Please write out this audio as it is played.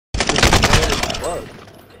What?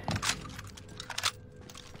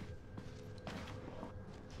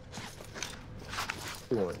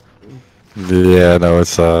 Yeah, no,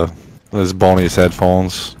 it's Bonnie's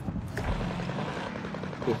headphones.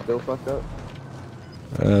 You still fucked up?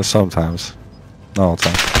 Sometimes. Not all the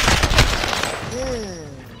time.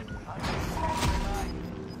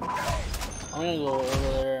 I'm gonna go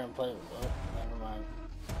over there and play with never mind.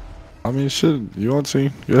 I mean, shit, you want to?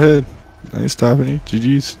 Go ahead. I ain't stopping you.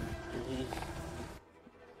 GG's.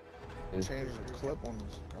 Changing the clip on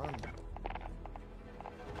this gun.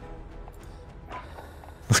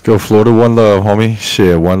 Let's go, Florida. One love, homie.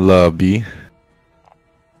 Shit, one love, B.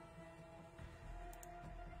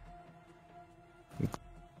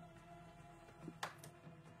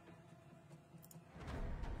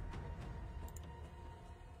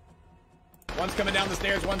 One's coming down the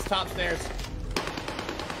stairs, one's top stairs.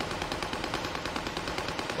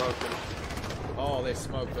 Broken. Oh, they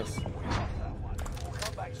smoked us.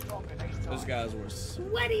 Those guys were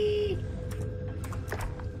sweaty.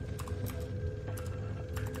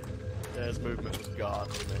 Yeah, his movement was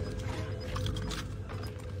godly, man.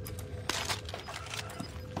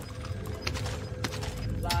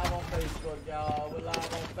 Live on Facebook, y'all. We're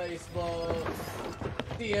live on Facebook.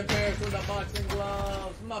 DM Bears with the boxing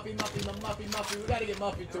gloves. Muffy, Muffy. We gotta get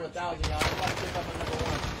Muffy to 1,000, y'all. We gotta pick up a number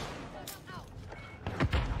one.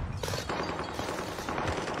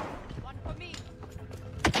 One for me.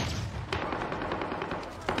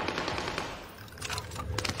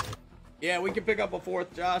 Yeah, we can pick up a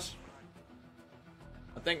fourth, Josh.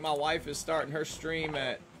 I think my wife is starting her stream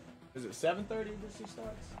at, is it 7:30 that she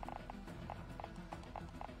starts?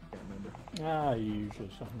 Can't remember. Usually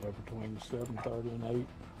somewhere between 7:30 and 8.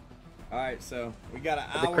 Alright, so we got an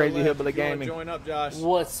The hour Crazy left. Hillbilly If you wanna Gaming. join up, Josh.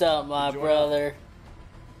 What's up, my brother?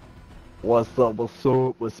 What's up?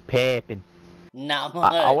 What's poppin'? Not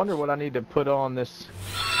much. I wonder what I need to put on this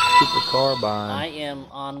super carbine. I am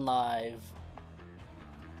on live.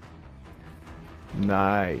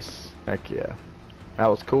 Nice. Heck yeah. That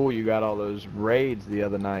was cool. You got all those raids the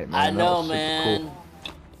other night, man. I That know, was super man.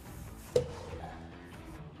 Cool.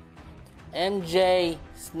 MJ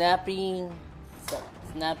Snappy.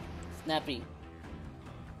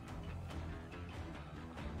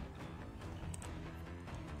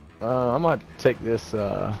 I'm gonna take this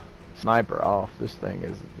sniper off. This thing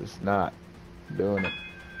is just not doing it.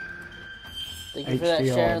 Thank you for that,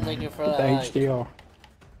 Sharon. Thank you for Get the that. HDR.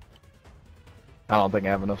 I don't think I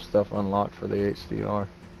have enough stuff unlocked for the HDR.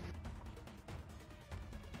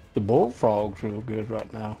 The bullfrog's real good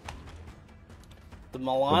right now. The The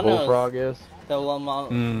Milano. bullfrog is. The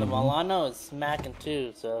Milano is smacking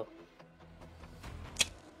too. So.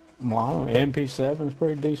 Well, MP7 is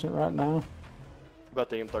pretty decent right now. About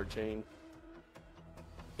the M13.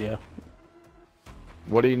 Yeah.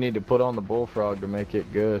 What do you need to put on the bullfrog to make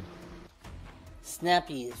it good?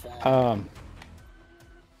 Snappy is fine.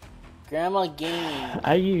 Grandma Gaming.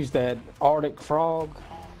 I use that Arctic Frog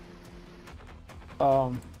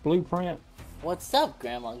blueprint. What's up,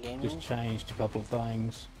 Grandma Gaming? Just changed a couple of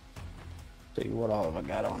things. See what all have I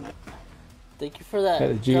got on it. Thank you for that. Got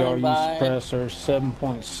a GRU Johnny Bye. suppressor,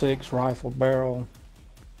 7.6 rifle barrel,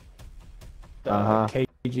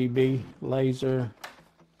 KGB laser,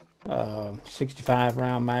 65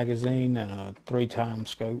 round magazine, and a 3-time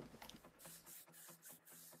scope.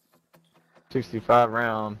 65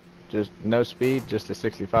 round, just no speed, just a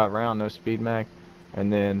 65 round, no speed mag,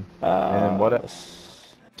 and then what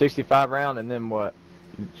else? 65 round, and then what?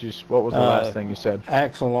 Just what was the last thing you said?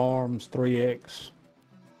 Axle arms, 3X.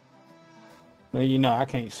 Well, you know I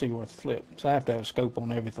can't see where to flip, so I have to have a scope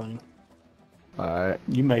on everything. All right.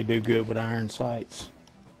 You may do good with iron sights.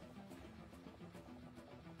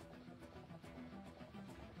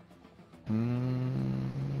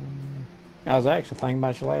 I was actually thinking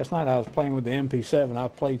about you last night. I was playing with the MP7. I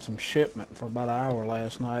played some shipment for about an hour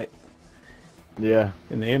last night. Yeah.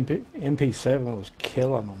 And the MP7 was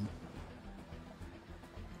killing them.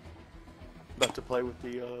 About to play with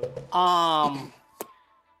the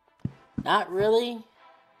Not really.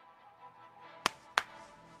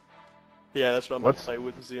 Yeah, that's what I'm about to play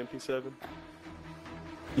with is the MP7.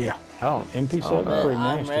 Yeah. Oh, MP7 But pretty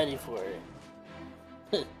I'm nasty. ready for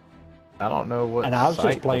it. I don't know what. And I was sight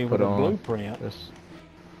just to playing put with a on. blueprint. Just-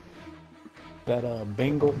 That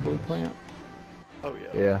Bengal blueprint. Oh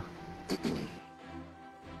yeah. Yeah.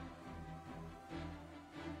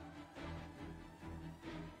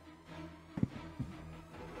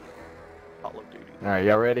 Call of Duty. All right,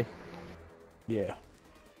 y'all ready? Yeah.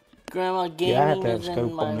 Grandma Gaming Yeah, I have to have is in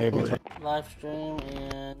scope my on everything. live stream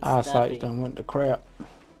and Eyesight Snappy. done went to crap.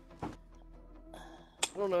 I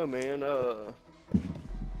don't know, man.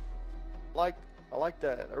 Like I like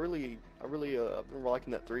that. I really, I've been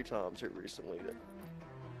liking that 3 times here recently.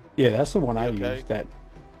 Yeah, that's the one I okay? used. That.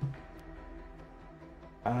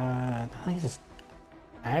 I think it's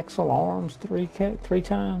Axle Arms 3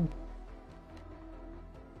 times.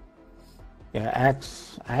 Yeah,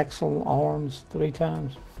 Axle Arms 3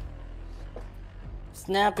 times.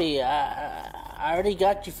 Snappy, I already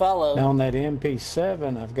got you followed. Now on that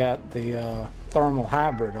MP7, I've got the thermal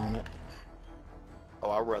hybrid on it. Oh,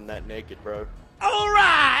 I run that naked, bro.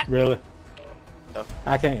 Alright! Really? No.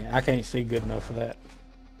 I can't see good enough for that.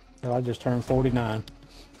 So I just turned 49.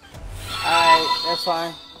 Alright, that's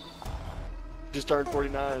fine. Just turned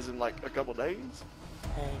 49 is in like a couple days?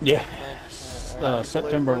 Yeah.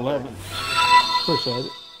 September 11th. Appreciate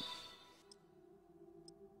it.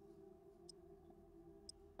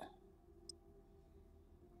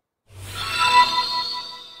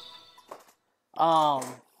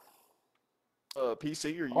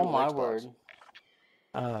 PC or you? Oh my Xbox? word.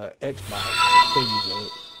 Xbox.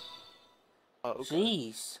 Okay.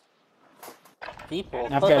 Jeez. People.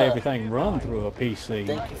 I've got everything run through a PC.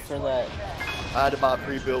 Thank you for that. I had to buy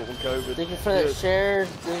pre-built when COVID. Thank you for that share.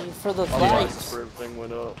 Thank you for the My prices likes. for everything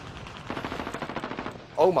went up.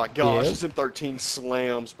 Oh my gosh, Yeah. this M13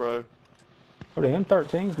 slams, bro. Oh, the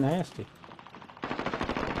M13's nasty.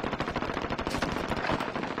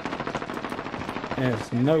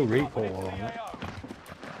 There's no recoil on it.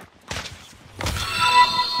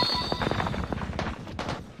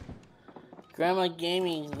 Grandma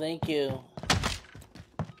Gaming, thank you.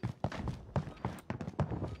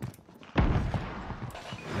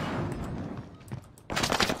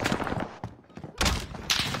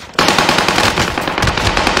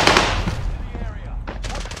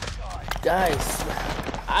 Guys,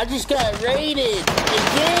 I just got raided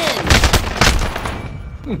again.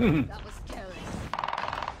 That was killing.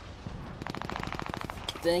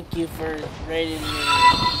 Thank you for raiding me.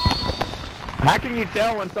 How can you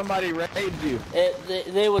tell when somebody raids you?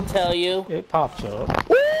 They will tell you. It pops up.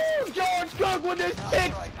 Woo! George Cook with his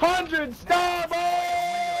 600 star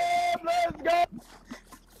bomb! Let's go!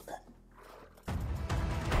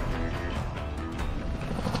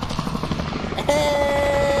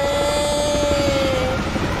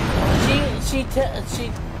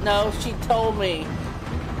 She told me.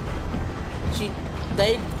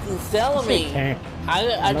 They telling me.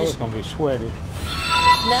 I know just it's gonna be sweaty.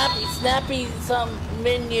 Snappy some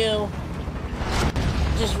menu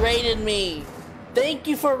just raided me. Thank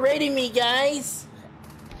you for raiding me, guys.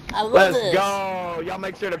 I love this. Let's go! Y'all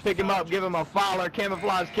make sure to pick him up, give him a follow.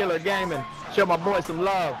 Camouflage Killer Gaming. Show my boy some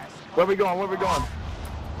love. Where we going? Where we going?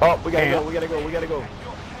 Oh, we gotta go. We gotta go. We gotta go.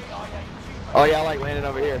 Oh yeah, I like landing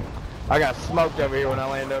over here. I got smoked over here when I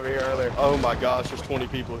landed over here earlier. Oh my gosh, there's 20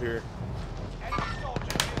 people here.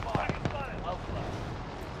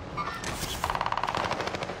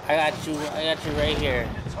 I got you right here.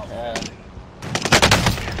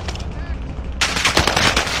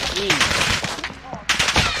 Jeez.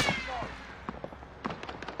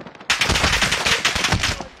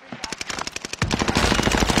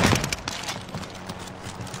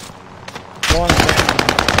 One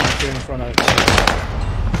down in front of us.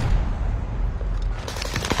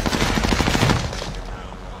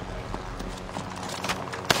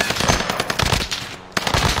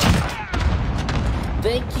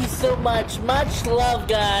 Thank you so much. Much love,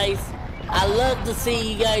 guys. I love to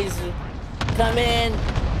see you guys come in.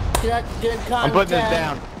 Good content. I'm putting this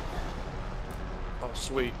down. Oh,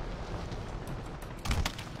 sweet.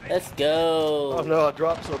 Let's go. Oh no, I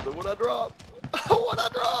dropped something. What'd I drop? What'd I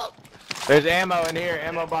drop? There's ammo in here.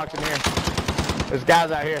 Ammo box in here. There's guys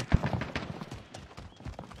out here.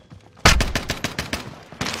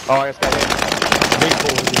 Oh, I just got hit. Big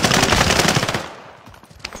boy.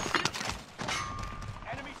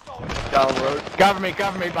 Down the road. Cover me,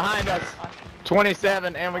 behind us.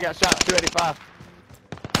 27, and we got shot 285.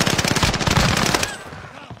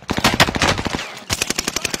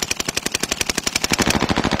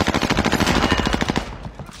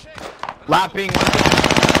 Live ping, one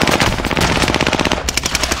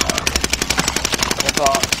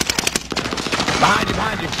top.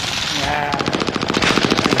 Behind you. Yeah.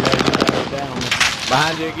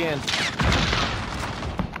 Behind you again.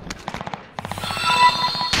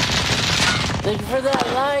 Thank you for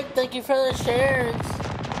that like. Thank you for the shares.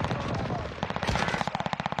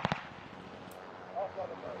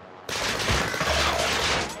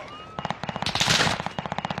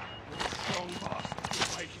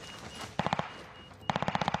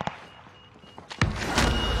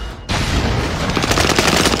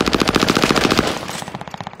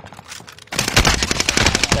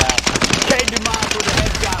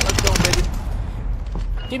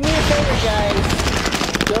 Do me a favor, guys.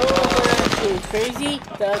 Go over to Crazy,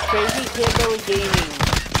 the Crazy Hippo Gaming.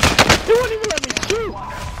 He wouldn't even let me shoot.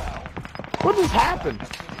 What just happened?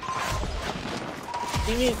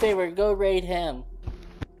 Do me a favor, go raid him.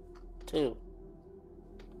 Too.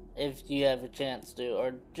 If you have a chance to.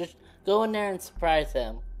 Or just go in there and surprise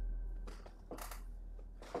him.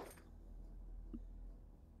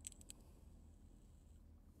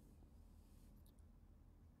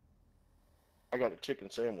 I got a chicken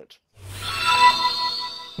sandwich.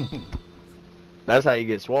 That's how you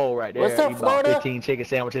get swole right there. What's up, you Florida? bought 15 chicken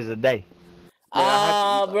sandwiches a day.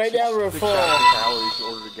 Right now we're full. Calories in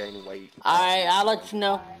order to gain weight. Alright, I'll let you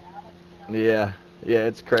know. Yeah,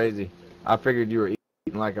 it's crazy. I figured you were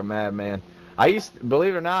eating like a madman. I used to,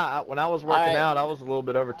 believe it or not, when I was working out, I was a little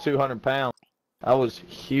bit over 200 pounds. I was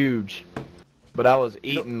huge. But I was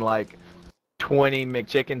eating like 20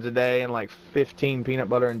 McChickens a day and like 15 peanut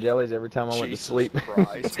butter and jellies every time I went to sleep.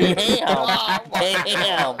 Damn.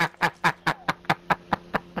 Damn.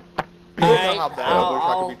 You don't know how bad I wish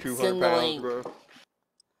I could be 200 pounds, bro.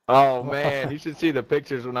 Oh man, you should see the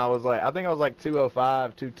pictures when I was like, I think I was like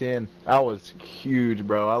 205, 210. I was huge,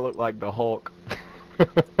 bro. I looked like the Hulk.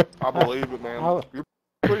 I believe it, man. You're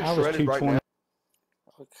pretty shredded right now.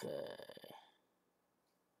 Okay.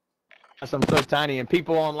 I'm so tiny, and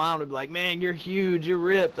people online would be like, man, you're huge, you're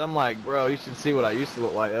ripped. I'm like, bro, you should see what I used to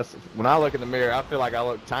look like. That's, when I look in the mirror, I feel like I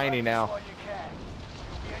look tiny now.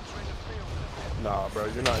 Nah, bro,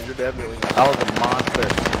 you're not. You're definitely not. I was a monster.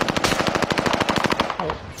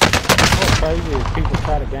 What's crazy is people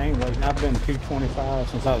try to gain weight, and I've been 225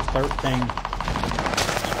 since I was 13.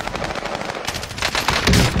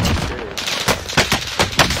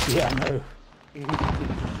 Yeah, I know.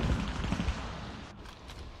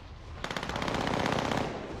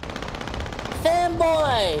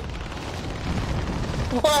 Fanboy!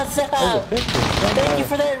 What's up? Thank you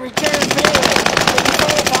for that return video.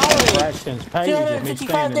 Braxton's page and me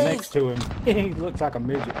standing next to him. He looks like a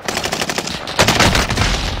midget.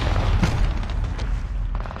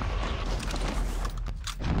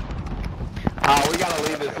 Oh, we gotta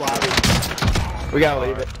leave this lobby. We gotta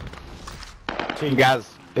leave it.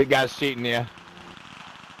 You guys cheating, yeah.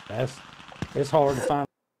 It's hard to find.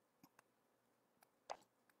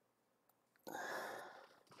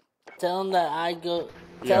 Tell him that I go.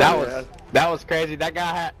 Yeah, that was crazy. That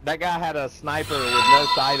guy had a sniper with no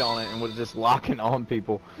sight on it and was just locking on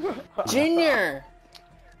people. Junior,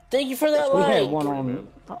 thank you for that We like. had one on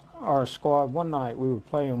our squad one night. We were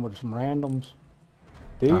playing with some randoms.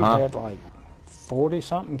 Dude had like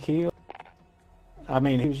 40-something kills. I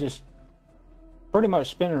mean, he was just pretty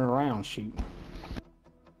much spinning around shooting.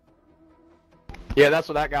 Yeah, that's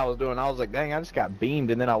what that guy was doing. I was like, dang, I just got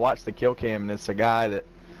beamed, and then I watched the kill cam, and it's a guy that...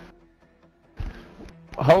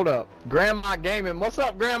 Hold up. Grandma Gaming. What's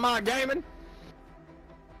up, Grandma Gaming?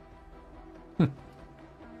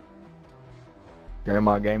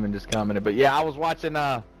 Grandma Gaming just commented. But yeah, I was watching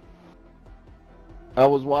that.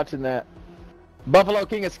 Buffalo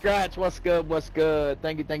King of Scratch, what's good, what's good?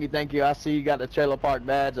 Thank you. I see you got the trailer park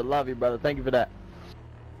badge. I love you, brother. Thank you for that.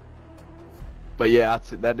 But yeah,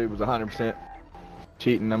 that dude was 100%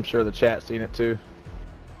 cheating. I'm sure the chat's seen it too.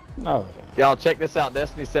 Oh. Y'all check this out.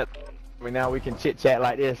 Destiny said, now we can chit chat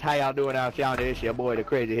like this. How y'all doing out y'all? This your boy, the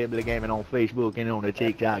Crazy Hillbilly Gaming on Facebook and on the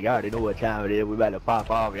TikTok. Y'all already know what time it is. We about to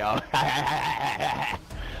pop off, y'all.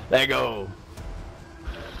 There go.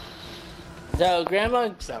 So, Grandma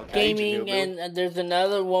Gaming, and there's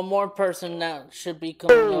one more person that should be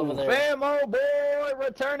coming over there. Famo boy,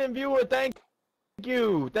 returning viewer, thank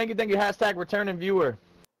you. Hashtag returning viewer.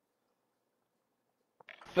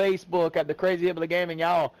 Facebook at the Crazy Hillbilly Gaming,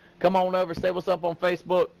 y'all. Come on over, say what's up on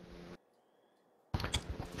Facebook.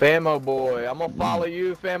 Famo boy, I'm gonna follow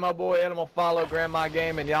you, Famo boy, and I'm gonna follow Grandma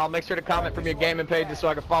Gaming. Y'all make sure to comment from your gaming pages so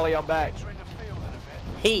I can follow y'all back.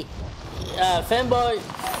 He, Famo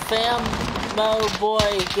boy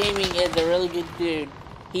Gaming is a really good dude.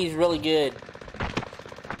 He's really good.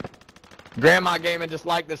 Grandma Gaming just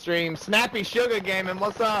liked the stream. Snappy Sugar Gaming,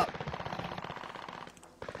 what's up?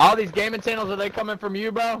 All these gaming channels, are they coming from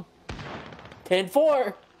you, bro?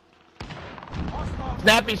 10-4.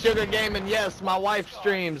 Snappy Sugar Gaming, yes, my wife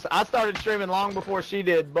streams. I started streaming long before she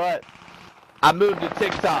did, but I moved to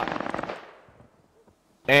TikTok,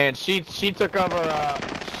 and she took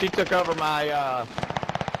over my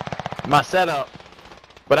my setup.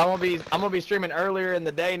 But I'm gonna be streaming earlier in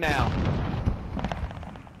the day now.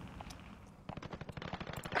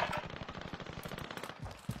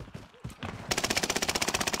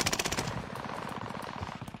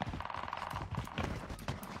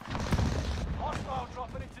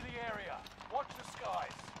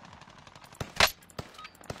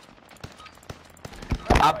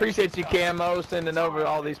 I appreciate you, Camo, sending over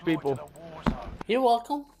all these people. You're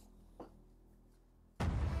welcome.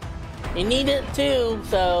 You need it too,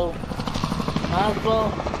 so might as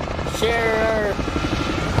well share.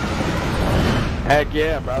 Heck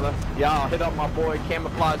yeah, brother. Y'all hit up my boy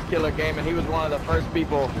Camouflage Killer Gaming. He was one of the first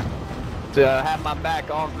people to have my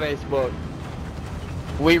back on Facebook.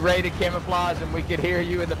 We rated Camouflage and we could hear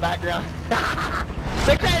you in the background.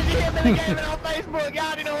 The crazy hillbilly gaming on Facebook.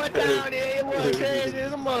 Y'all you know what time it is. It was crazy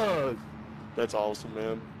as a mug. That's awesome,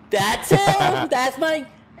 man. That's him. That's my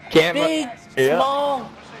big, small,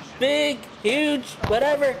 big, huge,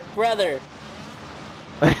 whatever brother.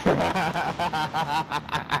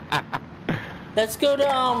 Let's go to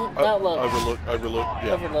Outlook. Overlook.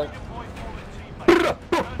 Yeah. Overlook.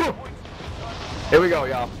 Here we go,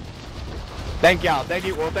 y'all. Thank y'all. Thank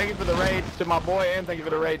you. Well, thank you for the raid to my boy, and thank you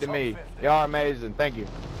for the raid to me. Y'all are amazing. Thank you.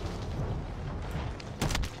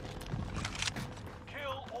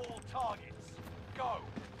 Kill all targets. Go.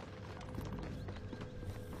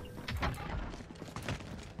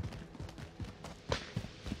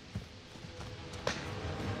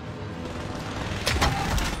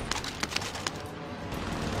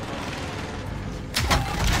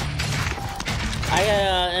 I got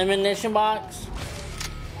an ammunition box.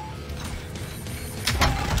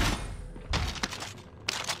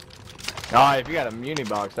 Oh, if you got a muni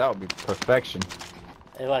box, that would be perfection.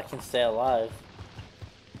 If I can stay alive.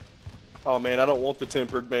 Oh man, I don't want the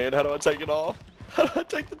tempered, man. How do I take it off? How do I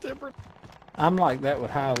take the tempered? I'm like that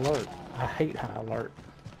with high alert. I hate high alert.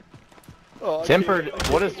 Oh, Tempered.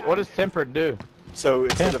 What does tempered do? So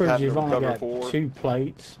instead of Tempered, having you've to only recover got 4. 2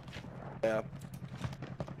 plates. Yeah.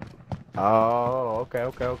 Oh,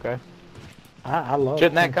 okay. I love.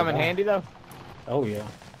 Shouldn't that come in handy though? Oh yeah.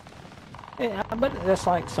 Yeah, but that's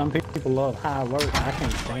like some people love high alert. I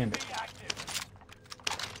can't stand it.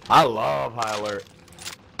 I love high alert.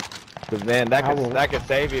 Cause then that could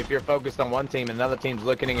save you if you're focused on one team and another team's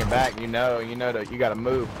looking in your back. You know that you gotta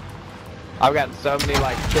move. I've gotten so many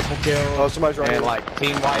like triple kills somebody's right and here. like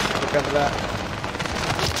team wipes because of that.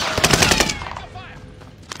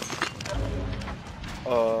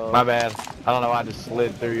 My bad. I don't know why I just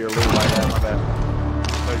slid through your loot like that. My bad.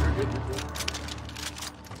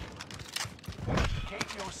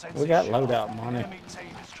 We got loadout money.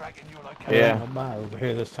 Yeah. I'll buy over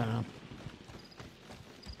here this time.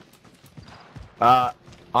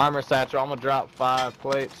 Armor satchel. I'm gonna drop 5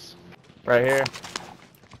 plates right here.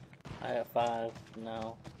 I got 5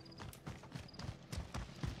 now.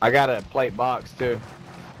 I got a plate box too.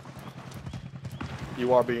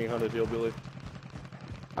 You are being hunted, hillbilly.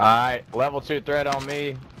 Alright, level 2 threat on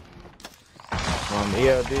me.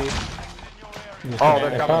 EOD. Oh,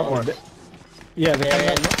 they're coming for us. Yeah, they're coming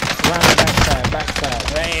around the backside.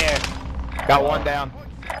 Right here. Got one down.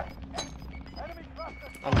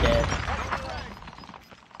 I'm dead.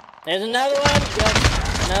 There's another one. Yep.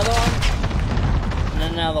 Another one.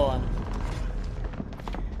 And another one.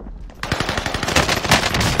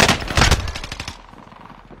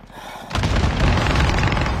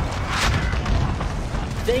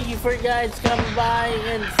 Thank you for you guys coming by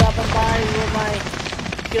and stopping by with my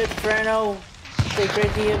good friend, the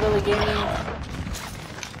Crazy Hillbilly Gaming.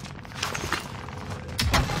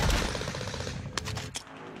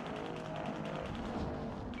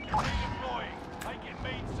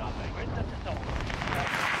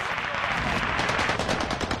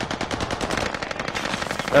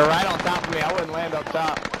 They're right on top of me. I wouldn't land up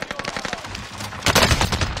top.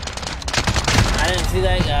 I didn't see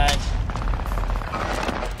that guy.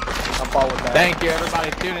 I'm following back. Thank you,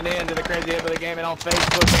 everybody, tuning in to the Crazy Hillbilly Gaming on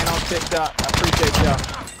Facebook and on TikTok. I appreciate y'all.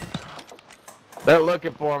 They're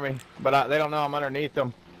looking for me, but they don't know I'm underneath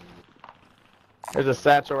them. There's a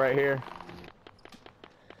satchel right here.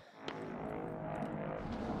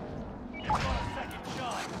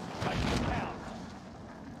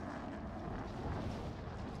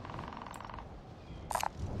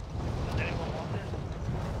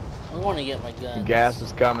 I want to get my gun. The gas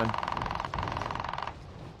is coming.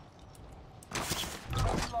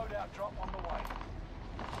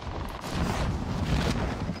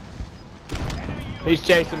 He's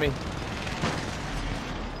chasing me.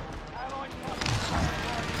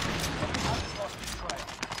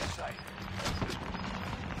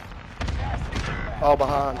 All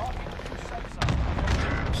behind.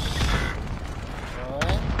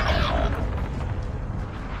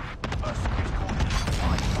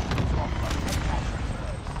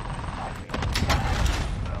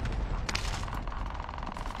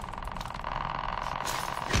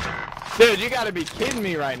 Dude, you gotta be kidding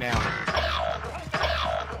me right now.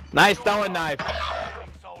 Nice throwing knife.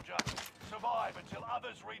 Soldier, survive until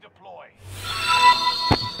others reach redeploy.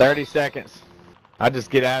 30 seconds. I just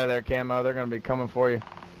get out of there, Camo. They're gonna be coming for you.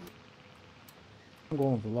 I'm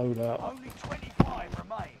going to load up. Only 25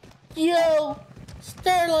 remain. Yo,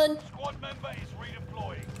 Sterling. Squad member is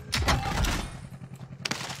redeploying.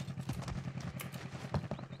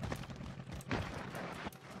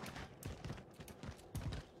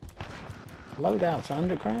 Loadout's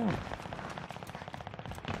underground.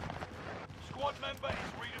 Squad member is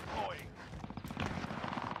redeploying.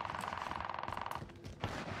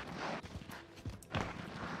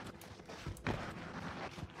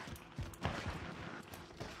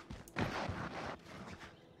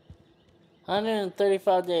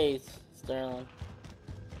 $135 days, Sterling.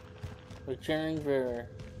 Returning river.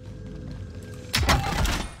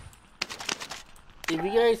 If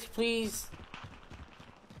you guys please,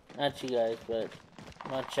 not you guys, but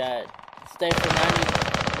my chat, stay for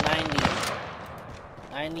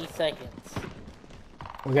 90 seconds.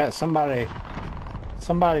 We got somebody's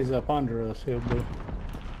up under us, he'll be.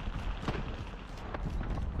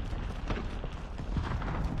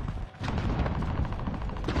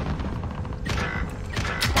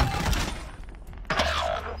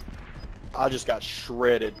 I just got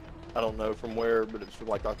shredded. I don't know from where, but it's from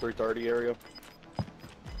like our 330 area.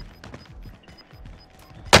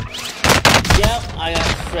 Yep, I got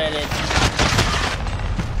shredded.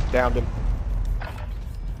 Downed him.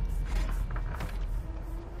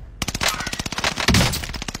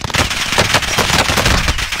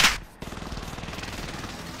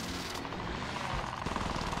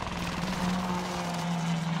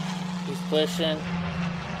 He's pushing.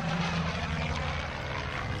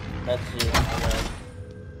 That's you. Okay.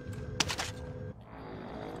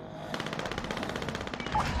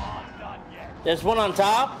 There's one on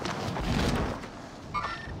top.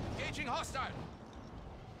 Engaging hostile.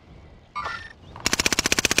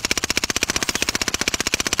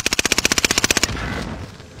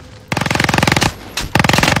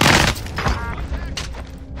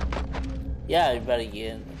 Yeah, you better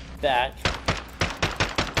get back.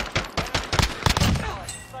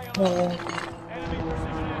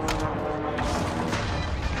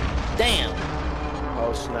 Damn.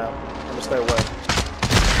 Oh snap. I'm gonna stay away.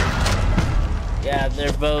 Yeah,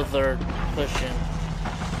 they're both are pushing.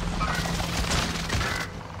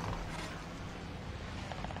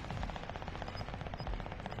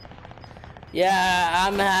 Yeah,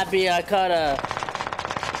 I'm happy I caught a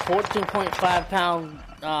 14.5 pound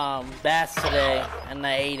bass today, and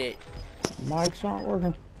I ate it. Mics aren't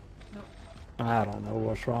working? Nope. I don't know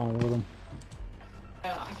what's wrong with them. Oh,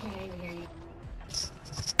 I can't even hear you.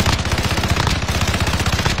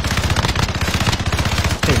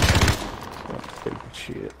 Stupid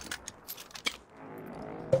shit.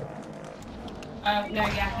 No, yeah, I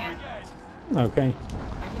can. Okay.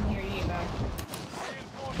 I can hear you, though.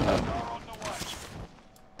 Reinforcements are on the way.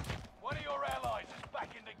 One of your allies is back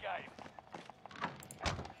in the game.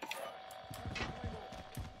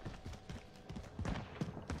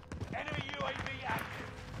 Enemy UAV active.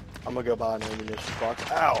 I'm gonna go buy an ammunition box.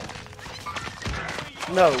 Ow!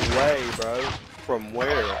 No way, bro. From where?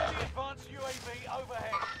 Advanced UAV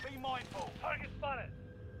overhead. Be mindful. Target spotted.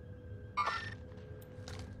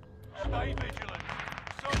 Stay vigilant.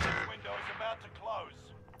 Surgeon's window is about to close.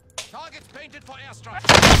 Targets painted for airstrike.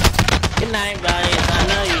 Good night, buddies. I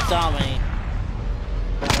know you saw me.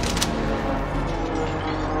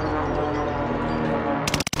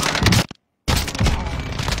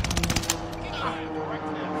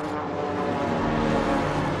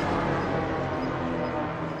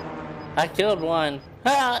 I killed one.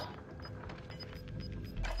 Ha!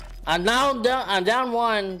 I'm down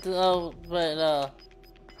one, but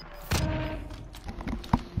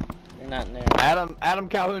you're not there. Adam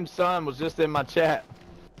Calhoun's son was just in my chat.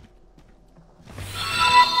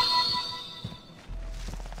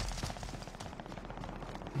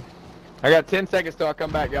 I got 10 seconds till I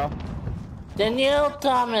come back, y'all. Danielle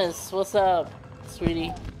Thomas, what's up,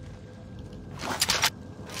 sweetie?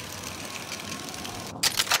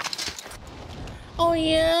 Oh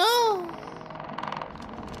yeah.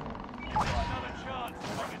 Another chance to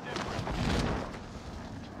make a difference.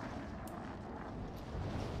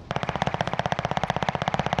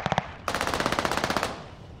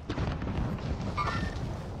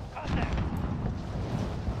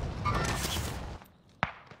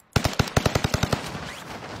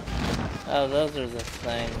 Oh, those are the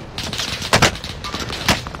things.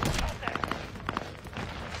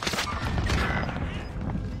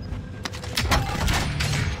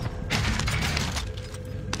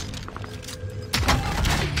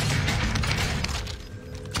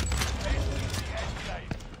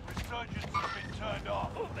 Resurgence has been turned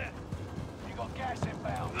off. You got gas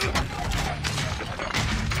inbound.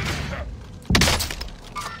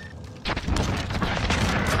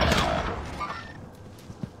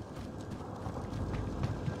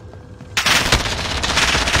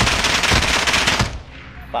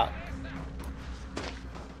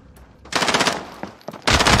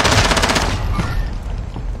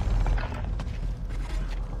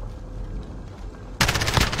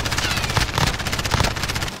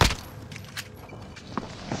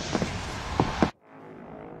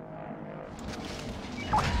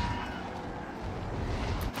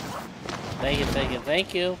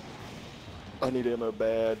 Thank you. I need ammo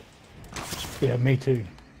bad. Yeah, me too.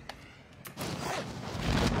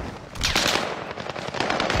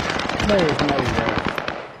 There's no way.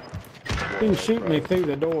 He was shooting me through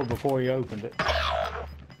the door before he opened it. Got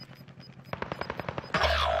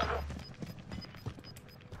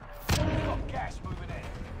gas moving in.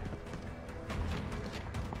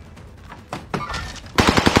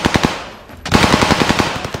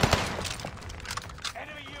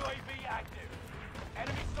 Enemy UAV active.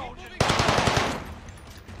 Enemy soldiers.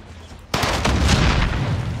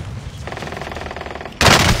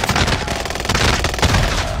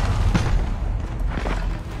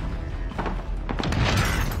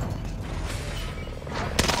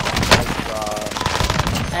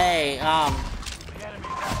 Hey,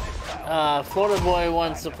 Florida Boy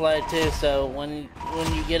wants to play too, so when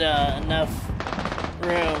you get enough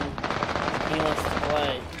room, he wants to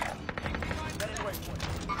play.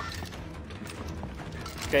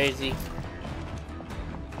 Crazy.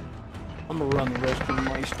 I'm gonna run the restroom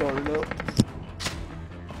while he started up.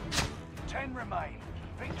 10 remain.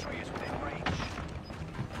 Victory is within reach.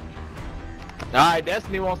 All right,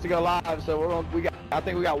 Destiny wants to go live, so I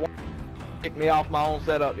think we got one. Kick me off my own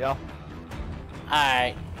setup, y'all.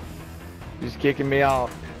 Alright. Just kicking me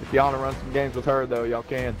off. If y'all want to run some games with her, though, y'all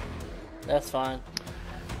can. That's fine.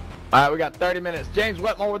 All right, we got 30 minutes. James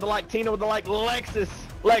Wetmore with the like, Tina with the like, Lexus.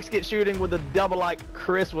 Lex get shooting with a double like,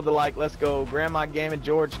 Chris with the like. Let's go. Grandma Gaming,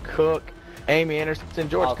 George Cook, Amy Anderson,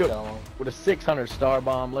 George Cook with a 600 star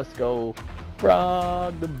bomb. Let's go.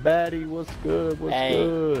 Frog the baddie, what's good? What's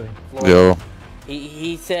good? Yo.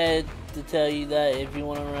 He said to tell you that if you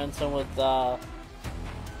want to run some with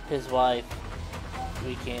his wife,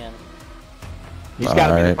 we can. He's got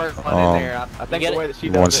to be the first one in there. I think the way that she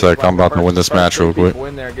does one sec, I'm about to win this match real quick.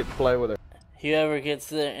 In there and get to play with her. Whoever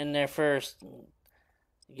gets in there first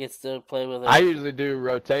gets to play with her. I usually do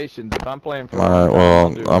rotations if I'm playing for. Alright,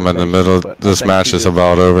 well, I'm in the middle. This match is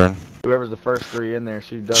about over. Whoever's the first 3 in there,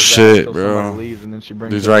 she does shit, that bro. Leaves, and then she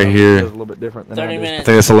brings dude's right here. A little bit different than 30 I do. minutes. I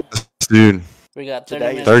think it's the last dude. We got 30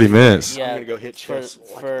 minutes. 30 minutes? Yeah, I'm gonna go hit chess.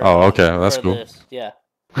 Oh, okay, that's cool. This. Yeah.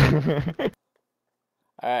 Alright,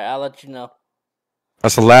 I'll let you know.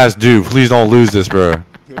 That's the last dude. Please don't lose this, bro.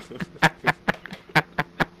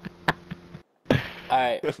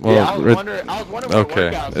 Alright. Well, yeah, I was wondering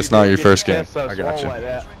okay, it's not your first game. So I got you.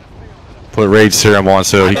 Like Put Rage Serum on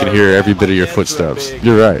so he can hear every bit of your footsteps.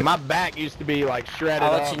 You're right. My back used to be like shredded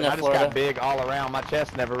I'll up, let you know, and I just got big all around. My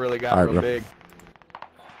chest never really got real big.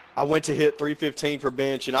 I went to hit 315 for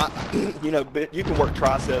bench, and you know, you can work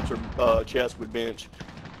triceps or chest with bench,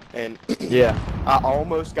 and yeah, I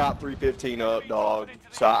almost got 315 up, dog.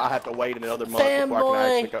 So I have to wait another month before I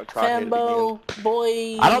can actually go try to hit it again.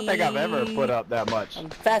 Boy. I don't think I've ever put up that much. I'm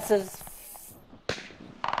fast as.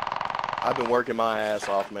 I've been working my ass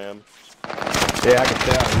off, man. Yeah, I can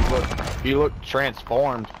tell. You look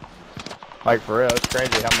transformed. Like for real, it's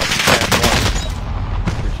crazy how much you transformed.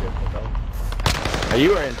 Appreciate it, though. Now, you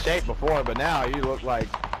were in shape before, but now you look like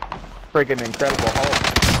freaking Incredible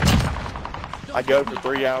Hulk. I go for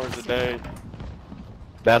 3 hours a day.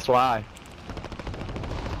 That's why.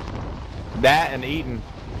 That and eating.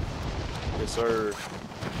 Yes, sir.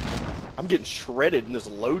 I'm getting shredded in this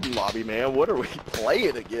loading lobby, man. What are we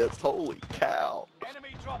playing against? Holy cow.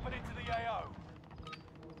 Enemy dropping into the AO.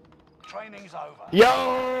 Training's over.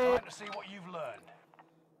 Yo! Time to see what you've learned.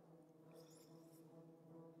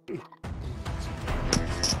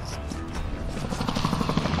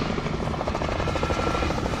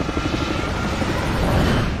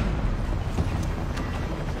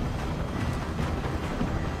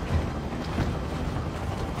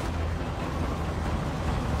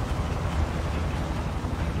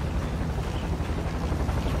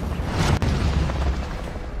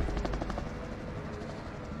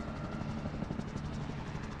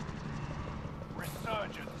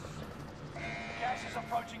 Gas is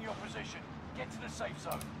approaching your position. Get to the safe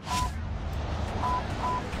zone.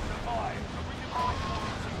 Survive.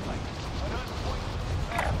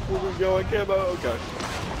 Where we going, Kimbo? Okay.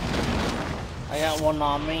 I got one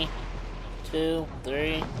on me. 2,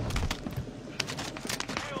 3.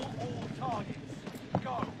 Kill all targets.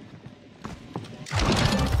 Go.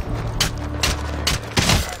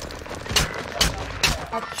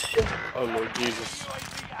 Oh, Lord Jesus.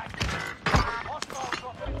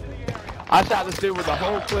 I shot this dude with a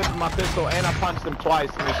whole clip of my pistol, and I punched him twice,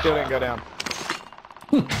 and he still didn't go down.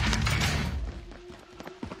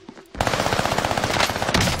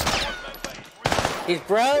 He's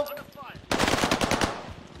broke.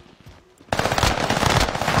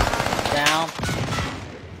 Down.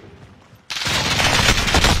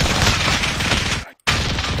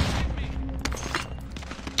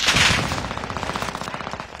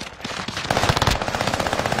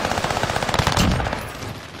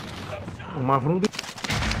 my fruity.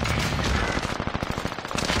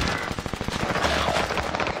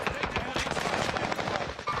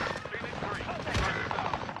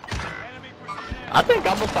 I think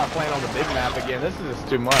I'm gonna start playing on the big map again. This is just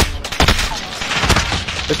too much.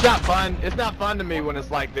 It's not fun. It's not fun to me when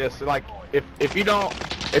it's like this. Like if you don't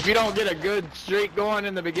get a good streak going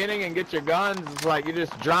in the beginning and get your guns, it's like you're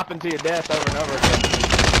just dropping to your death over and over again.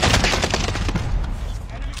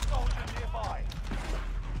 Enemy soldier nearby.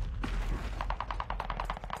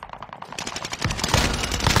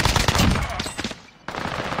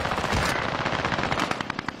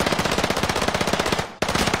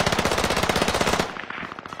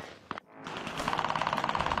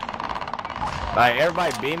 Like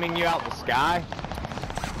everybody beaming you out the sky.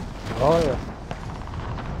 Oh yeah.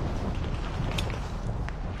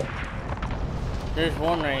 There's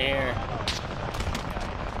one right here.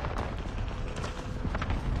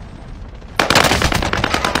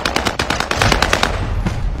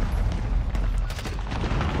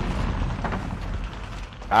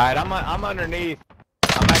 Alright, I'm underneath.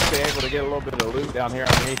 I'm actually able to get a little bit of loot down here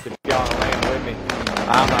underneath if y'all are laying with me.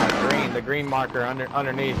 I'm the green marker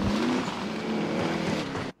underneath.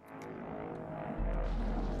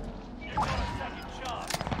 You've got a second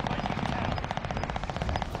chance. Make it count.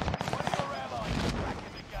 One of your allies is back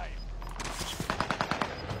in the game.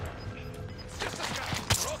 Sister scout,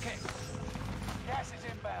 we're okay. Gas is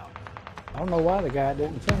inbound. I don't know why the guy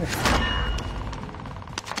didn't finish.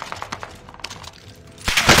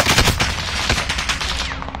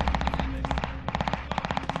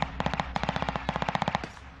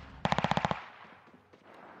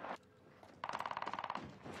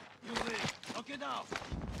 You live. Look it up.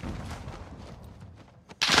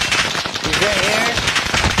 He's right here.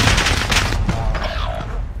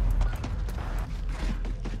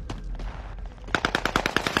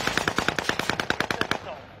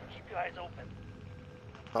 Keep your eyes open.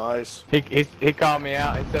 Nice. He called me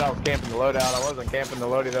out. He said I was camping the loadout. I wasn't camping the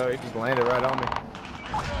loadie though. He just landed right on me.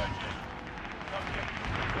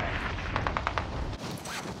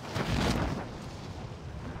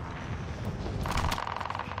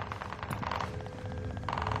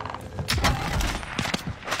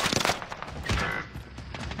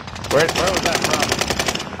 Where was that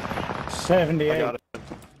from? 78. I got it.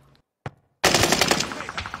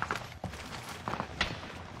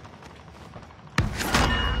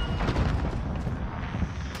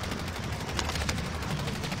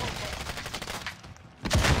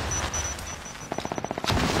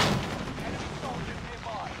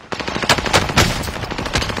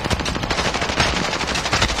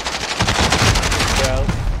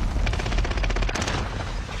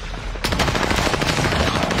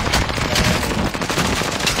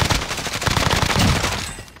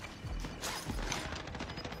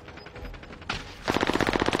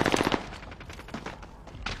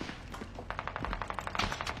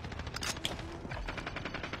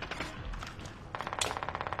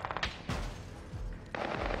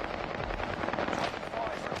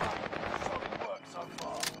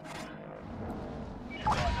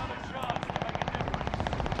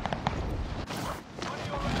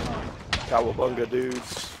 Cowabunga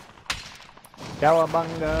dudes.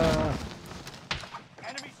 Cowabunga.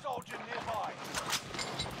 Enemy soldier nearby.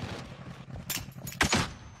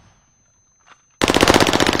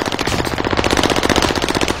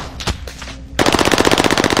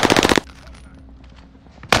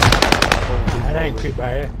 That ain't too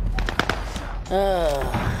bad.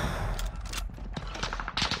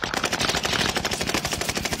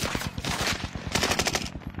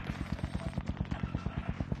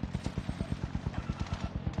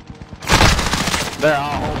 They're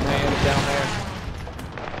all holding hands down there.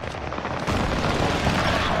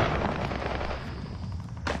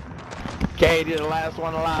 Cade, you're the last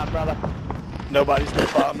one alive, brother. Nobody's gonna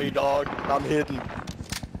find me, dog. I'm hidden.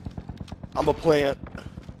 I'm a plant.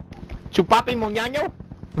 Chupapi muñaño?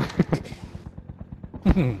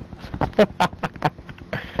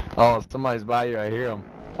 Oh, somebody's by you. I hear them.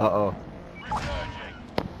 Uh-oh.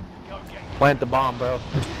 Plant the bomb, bro.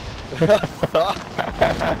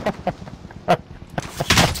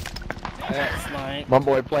 That's nice. My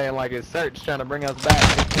boy playing like his search, trying to bring us back.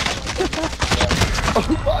 Oh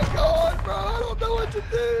my god, bro. I don't know what to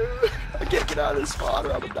do. I can't get out of this spot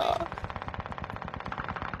or I'm gonna die.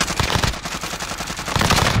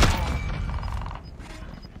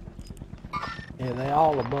 Yeah, they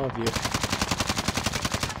all above you.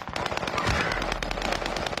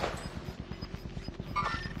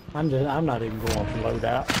 I'm not even going for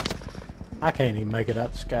loadout. I can't even make it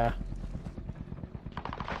up the sky.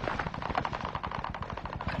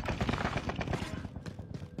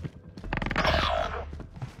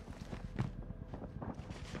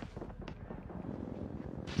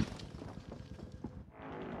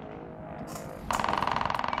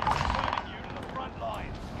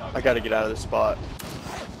 I gotta get out of this spot.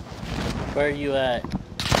 Where are you at?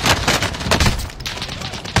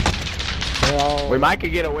 We might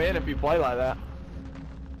could get a win if you play like that.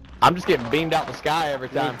 I'm just getting beamed out the sky every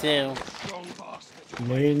time. Me too.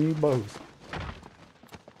 Me and you both.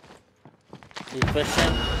 You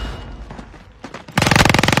pushing?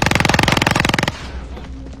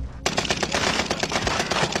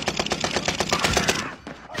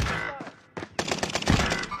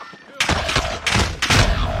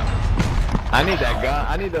 I need that gun.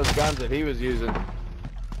 I need those guns that he was using.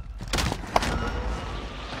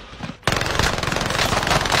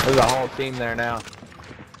 There's a whole team there now.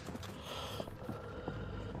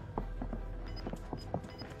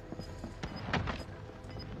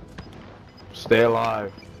 Stay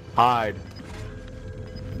alive. Hide.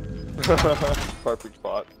 Perfect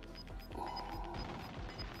spot.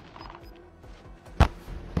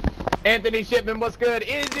 Anthony Shipman, what's good?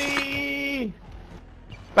 Izzy!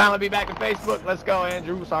 Finally be back to Facebook. Let's go,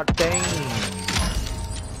 Andrew Sartain.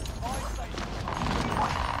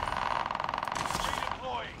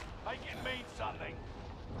 Redeploying. Make it mean something.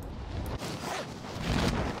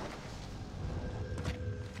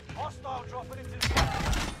 Hostile dropping into the area.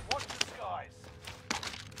 Watch the skies.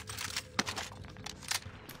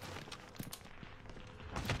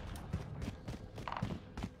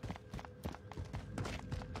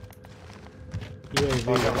 Yeah,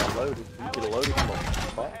 I got that loaded. You get a loaded from a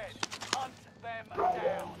box. Hunt them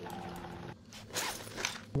down.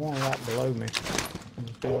 one right below me. In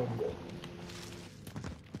the building.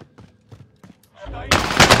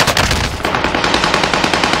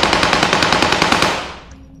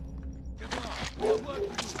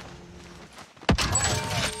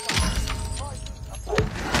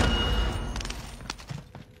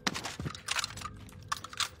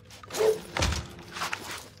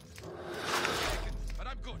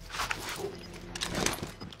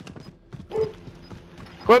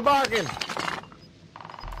 Quit barking!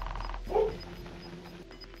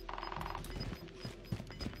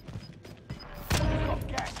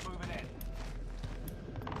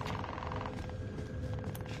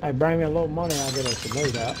 Hey, bring me a little money, I'll get us a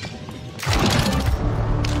load out.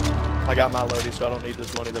 I got my loadie, so I don't need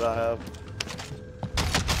this money that I have.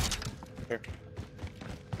 Here.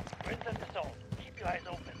 Reset the zone. Keep your eyes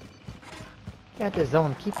open. Got the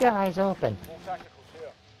zone. Keep your eyes open. All tacticals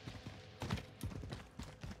here.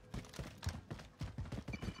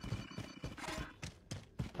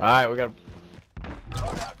 Alright, we got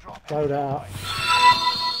Load out.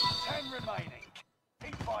 10 remaining.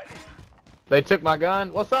 Keep fighting. They took my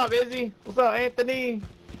gun. What's up, Izzy? What's up, Anthony?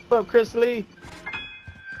 What's up, Chris Lee?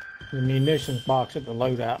 The munitions box at the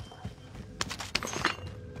loadout.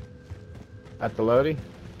 At the loadie?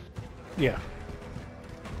 Yeah.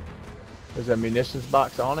 There's a munitions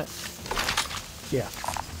box on it? Yeah.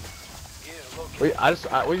 We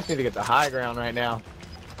just need to get the high ground right now.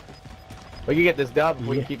 We can get this dub if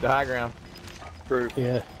we can keep the high ground. True.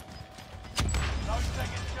 Yeah.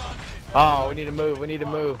 Oh, we need to move. We need to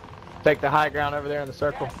move. Take the high ground over there in the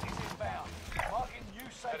circle.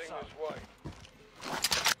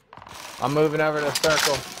 I'm moving over to the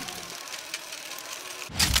circle.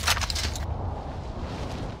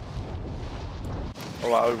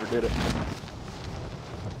 Oh, I overdid it.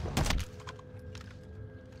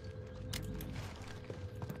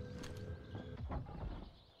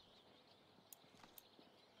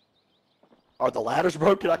 Are the ladders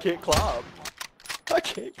broken? I can't climb. I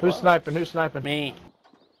can't climb. Who's sniping? Who's sniping? Me.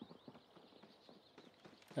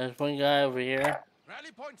 There's one guy over here.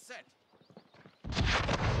 Rally point set.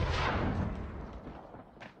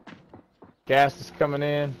 Gas is coming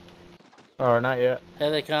in. Or not yet.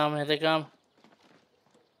 Here they come, here they come.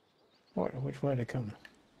 What? Which way are they coming?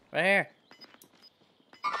 Right here.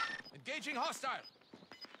 Engaging hostile.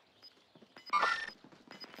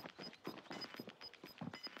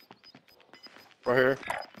 Right here.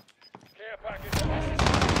 Care package.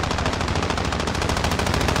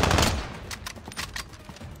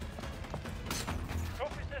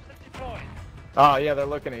 Trophy system deployed. Oh, yeah, they're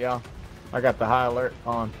looking at y'all. I got the high alert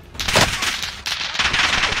on.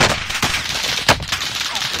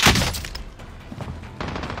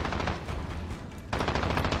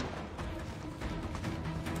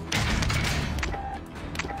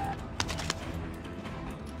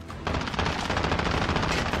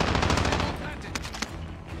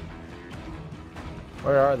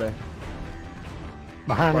 Where are they?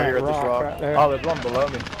 Behind Right that here at this rock, rock. right there. Oh, there's one below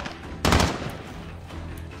me.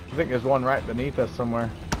 I think there's one right beneath us somewhere.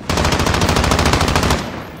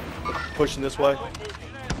 Pushing this way.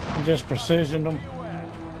 Just precisioned them.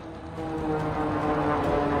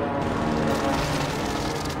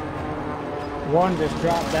 One just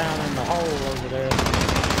dropped down in the hole over there.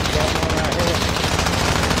 Got one right here.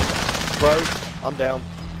 Bro, I'm down.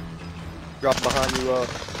 Dropping behind you,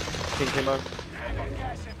 King Timo.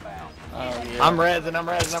 Oh, yeah. I'm resin.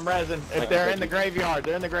 If they're in the graveyard,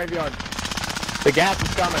 they're in the graveyard. The gas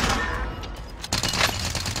is coming.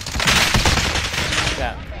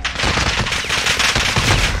 Yeah.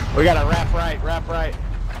 We got a wrap right.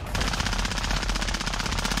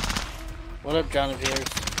 What up, Johnny Pierce?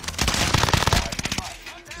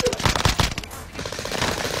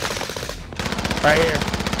 Right here.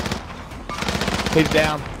 He's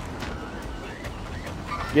down.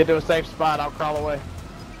 Get to a safe spot, I'll crawl away.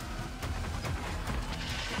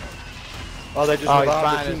 Oh, they just he's revived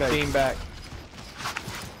buying their his teammates. team back.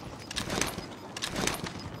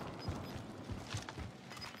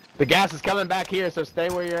 The gas is coming back here, so stay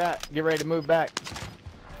where you're at. Get ready to move back.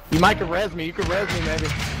 You might could res me. You could res me, maybe.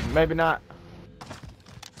 Maybe not.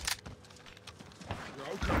 We're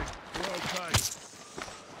okay.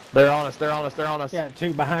 They're on us. Got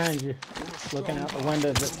two behind you, looking out the window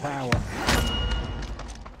of the tower.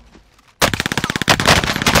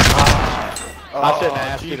 I shouldn't have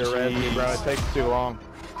asked you to res me, bro. It takes too long.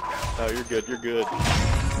 No, you're good. You're good.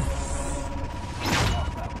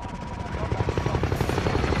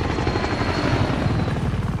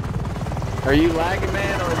 Are you lagging,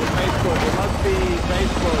 man, or is it Facebook? It must be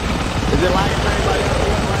Facebook. Is it lagging for anybody else? It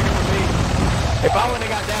wasn't lagging for me. If I wouldn't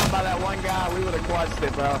have got down by that one guy, we would have clutched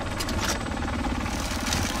it, bro.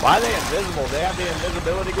 Why are they invisible? They have the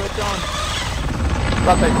invisibility glitch on? I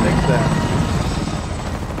thought they fixed that.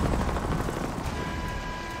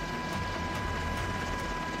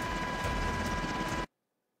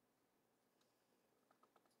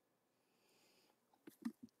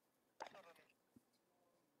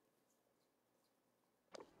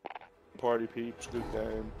 Party peeps, good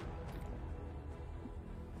game.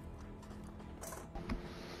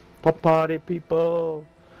 Party people.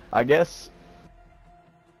 I guess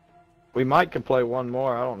we might could play one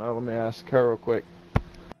more. I don't know. Let me ask her real quick.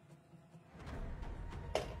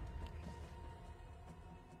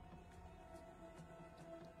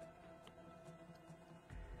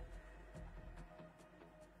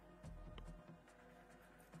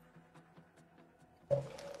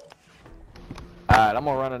 Alright, I'm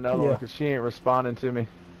gonna run another one because she ain't responding to me.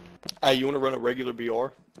 Hey, you want to run a regular BR?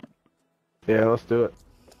 Yeah, let's do it.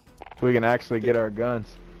 So we can actually get our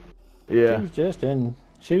guns. Yeah.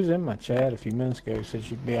 She was in my chat a few minutes ago. Said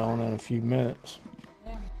she'd be on in a few minutes.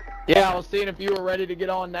 Yeah, I was seeing if you were ready to get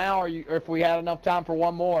on now, or if we had enough time for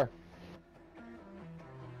one more.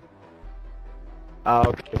 Oh,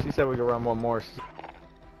 okay. She said we could run one more.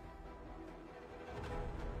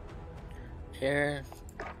 Here.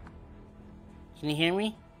 Can you hear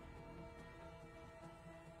me?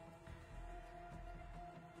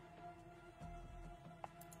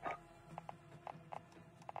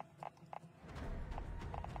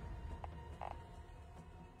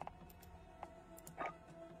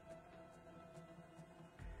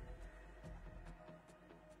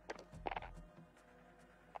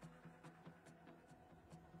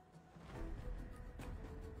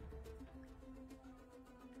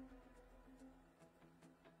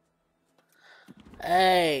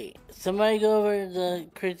 Hey, somebody go over to the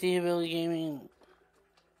Crazy Ability Gaming.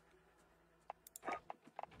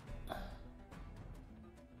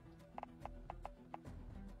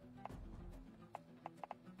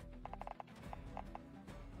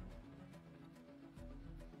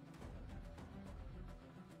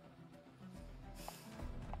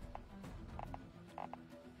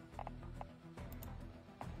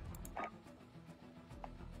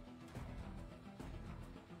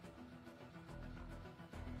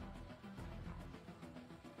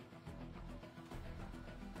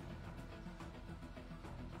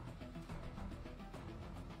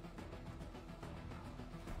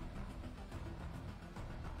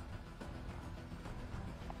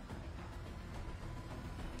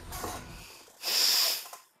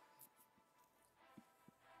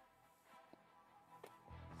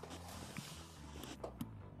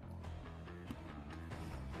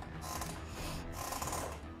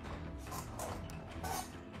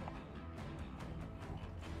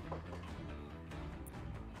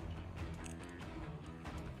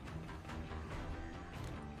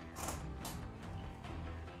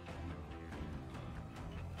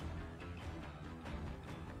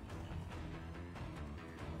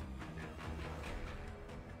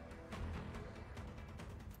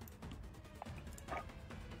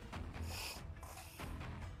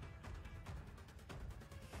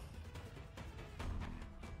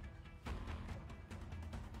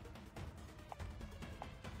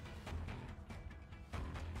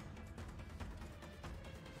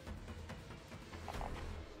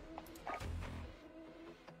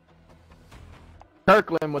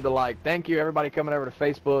 Kirkland with the like. Thank you, everybody coming over to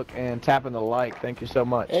Facebook and tapping the like. Thank you so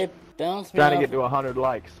much. It bounced me Trying to off. get to 100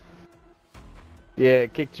 likes. Yeah,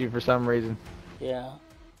 it kicked you for some reason. Yeah.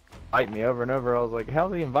 Invite me over and over. I was like,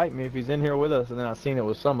 how's he invite me if he's in here with us? And then I seen it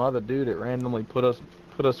was some other dude that randomly put us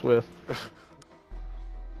with.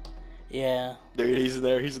 Yeah. Dude, he's in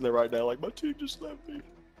there. He's in there right now. Like, my team just left me.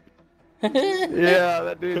 Yeah,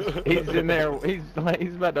 that dude. He's in there. He's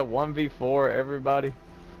about to 1v4 everybody.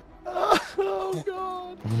 Oh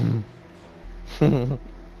God.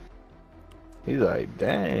 He's like,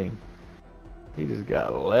 dang. He just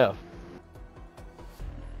got left.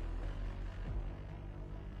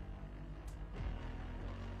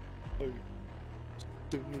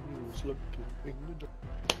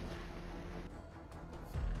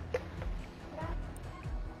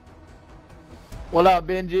 What up,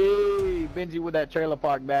 Benji? Benji with that trailer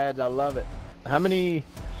park badge. I love it. How many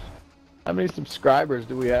subscribers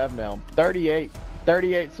do we have now? 38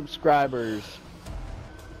 subscribers.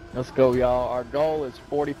 Let's go, y'all. Our goal is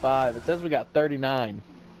 45. It says we got 39.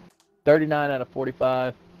 39 out of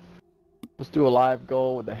 45. Let's do a live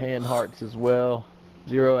goal with the hand hearts as well.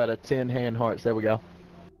 0 out of 10 hand hearts. There we go.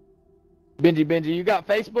 Benji, you got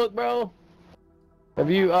Facebook, bro?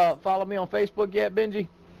 Have you followed me on Facebook yet, Benji?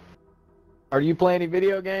 Or do you play any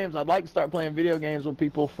video games? I'd like to start playing video games with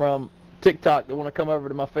people from TikTok that want to come over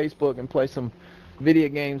to my Facebook and play some video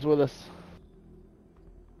games with us.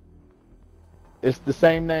 It's the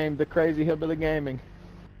same name, The Crazy Hillbilly Gaming.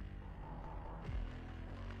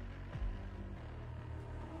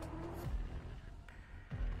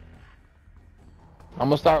 I'm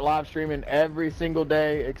going to start live streaming every single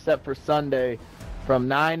day except for Sunday from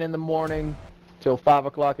 9 in the morning till 5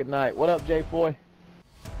 o'clock at night. What up, J-Boy?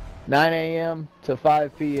 9 a.m. to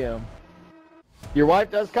 5 p.m. Your wife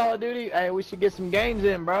does Call of Duty? Hey, we should get some games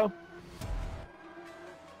in, bro.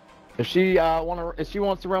 If she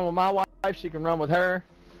wants to run with my wife, she can run with her.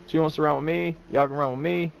 If she wants to run with me, y'all can run with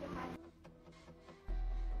me.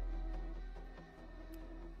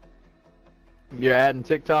 You're adding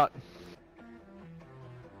TikTok?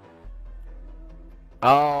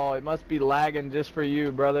 Oh, it must be lagging just for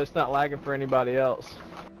you, brother. It's not lagging for anybody else.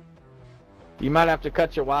 You might have to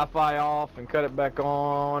cut your Wi-Fi off and cut it back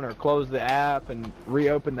on, or close the app and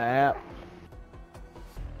reopen the app.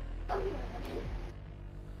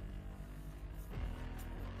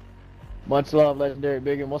 Much love, Legendary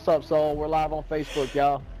Biggin. What's up, Soul? We're live on Facebook,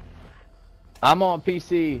 y'all. I'm on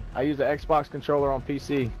PC. I use the Xbox controller on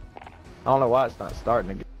PC. I don't know why it's not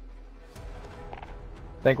starting again.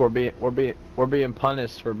 I think we're being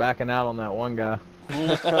punished for backing out on that one guy.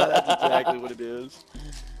 That's exactly what it is.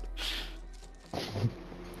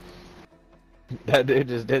 That dude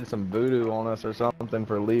just did some voodoo on us or something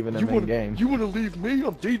for leaving him in game. You want to leave me?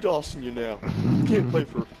 I'm DDoSing you now. You can't play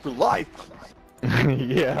for life.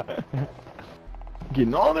 Yeah.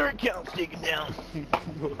 Getting all their accounts taken down.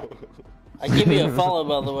 I give you a follow,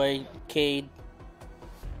 by the way, Cade.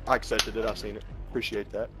 I accepted it. I've seen it. Appreciate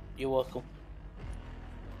that. You're welcome.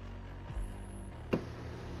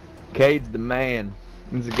 Cade's the man.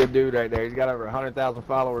 He's a good dude right there. He's got over 100,000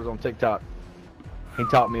 followers on TikTok. He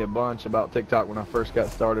taught me a bunch about TikTok when I first got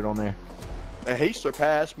started on there. And he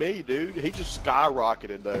surpassed me, dude. He just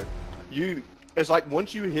skyrocketed though. It's like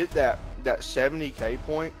once you hit that 70K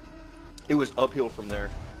point, it was uphill from there.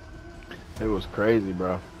 It was crazy,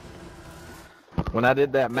 bro. When I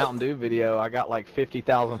did that Mountain Dew video, I got like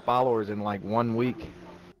 50,000 followers in like 1 week.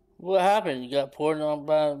 What happened? You got poured on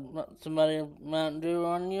by somebody Mountain Dew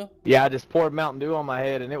on you? Yeah, I just poured Mountain Dew on my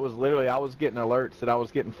head, and it was literally, I was getting alerts that I was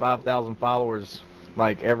getting 5,000 followers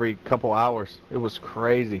like every couple hours. It was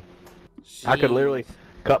crazy. Jeez. I could literally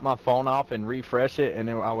cut my phone off and refresh it, and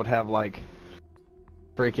then I would have like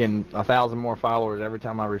freaking 1,000 more followers every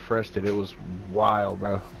time I refreshed it. It was wild,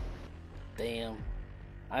 bro. Damn.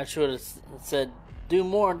 I should have said, do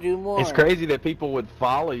more, do more. It's crazy that people would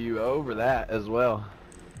follow you over that as well.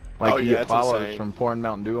 Like you get followers from pouring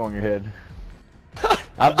Mountain Dew on your head.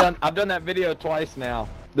 I've done that video twice now.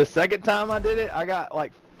 The second time I did it, I got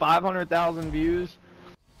like 500,000 views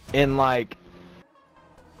in like,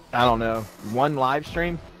 I don't know, one live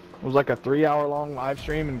stream. It was like a 3-hour long live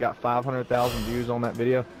stream and got 500,000 views on that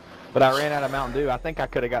video. But I ran out of Mountain Dew. I think I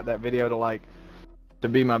could have got that video to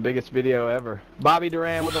be my biggest video ever. Bobby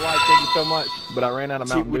Duran with the like, thank you so much. But I ran out of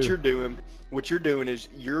Mountain Dew. What you're doing is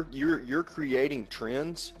you're creating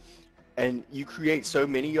trends, and you create so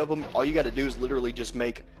many of them. All you got to do is literally just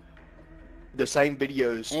make the same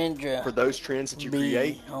videos for those trends that you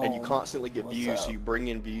create, and you constantly get views. So you bring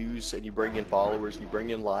in views, and you bring in followers, and you bring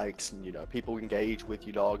in likes, and people engage with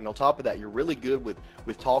you, dog. And on top of that, you're really good with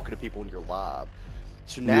talking to people when you're live.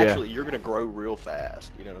 So naturally, you're gonna grow real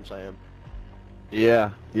fast. You know what I'm saying? Yeah,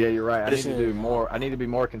 you're right. I need to do more. I need to be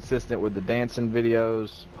more consistent with the dancing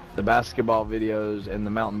videos, the basketball videos, and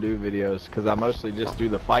the Mountain Dew videos, because I mostly just do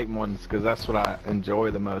the fighting ones, because that's what I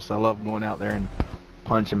enjoy the most. I love going out there and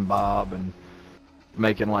punching Bob and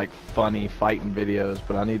making like funny fighting videos,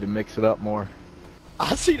 but I need to mix it up more.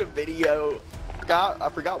 I seen a video. I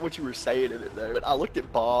forgot what you were saying in it though, but I looked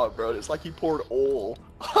at Bob, bro. It's like he poured oil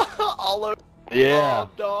all over. Yeah,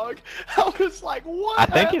 Bob, dog. I was like, what? I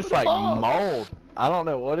think it's like mold. I don't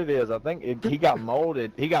know what it is. I think he got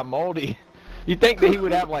molded. He got moldy. You think that he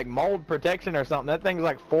would have like mold protection or something? That thing's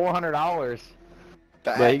like $400.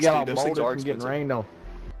 But he got all molded from getting rained on.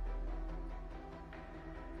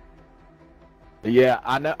 Yeah,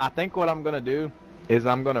 I know. I think what I'm gonna do is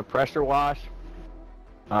I'm gonna pressure wash.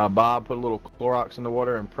 Bob, put a little Clorox in the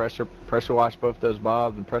water and pressure wash both those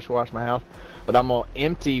Bobs and pressure wash my house. But I'm gonna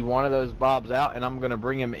empty one of those Bobs out and I'm gonna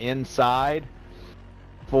bring him inside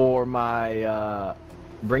for my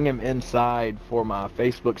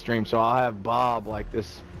Facebook stream. So I'll have Bob like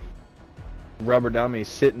this rubber dummy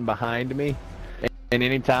sitting behind me, and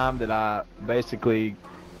anytime that I basically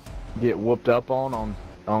get whooped up on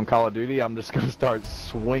Call of Duty, I'm just gonna start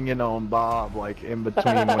swinging on Bob like in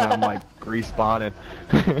between when I'm like respawning.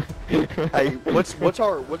 Hey,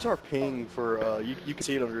 what's our ping for? You can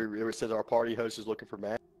see it under where it says our party host is looking for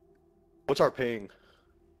Matt. What's our ping?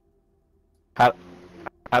 How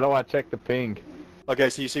do I check the ping? Okay,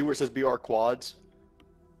 so you see where it says BR quads?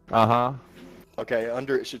 Uh-huh. Okay,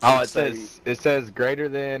 under it should say... it says greater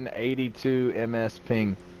than 82 ms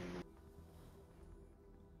ping.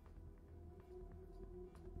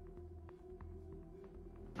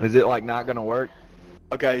 Is it like not gonna work?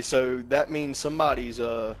 Okay, so that means somebody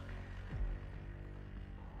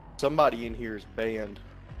in here is banned.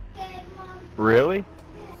 Really?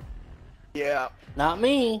 Yeah. Not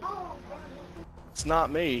me. It's not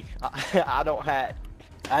me. I don't hack.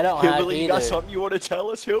 I don't hack Hillbilly, you got something you want to tell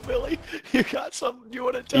us, Hillbilly? You got something you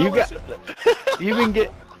want to tell us? You've been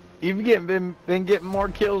getting more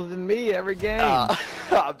kills than me every game.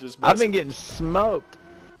 I've been getting smoked.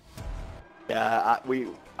 Yeah,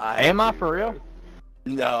 Am I for real?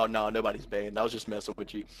 No, nobody's banned. I was just messing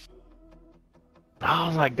with you. I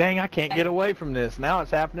was like, dang, I can't get away from this. Now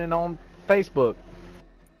it's happening on Facebook.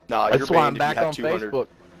 No, that's why I'm back on Facebook.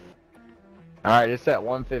 All right, it's at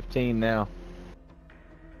 115 now.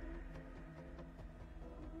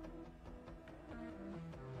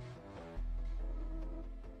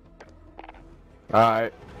 All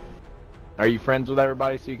right. Are you friends with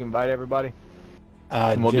everybody so you can invite everybody?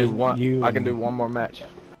 And we'll do one. I can do one more match.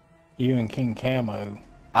 You and King Camo.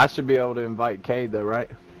 I should be able to invite Cade though, right?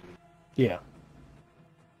 Yeah.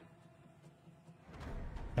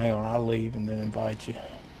 Hang on, I'll leave and then invite you.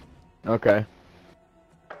 Okay.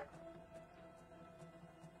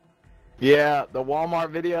 Yeah, the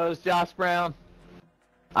Walmart videos, Josh Brown.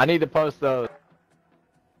 I need to post those.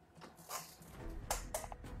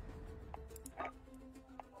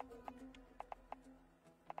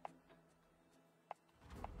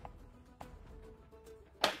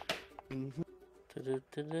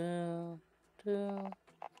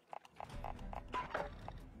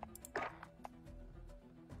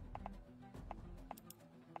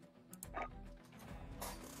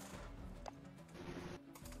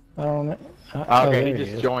 Okay, he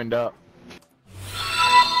just joined up.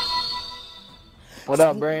 What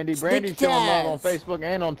up, Brandy? Brandy's showing love on Facebook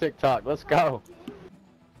and on TikTok. Let's go.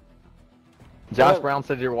 Josh Brown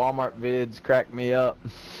said your Walmart vids cracked me up.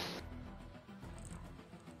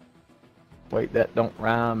 Wait, that don't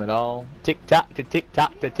rhyme at all. TikTok to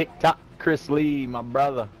TikTok to TikTok. Chris Lee, my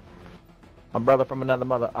brother. My brother from another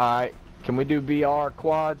mother. Alright, can we do BR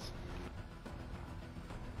quads?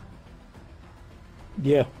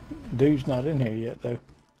 Yeah, dude's not in here yet, though.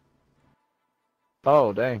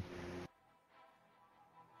 Oh, dang.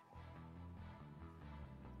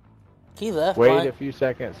 He left. Wait a few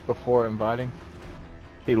seconds before inviting.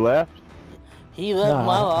 He left? He left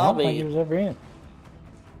my lobby. I don't think he was ever in.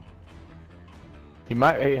 He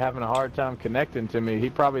might be having a hard time connecting to me. He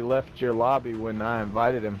probably left your lobby when I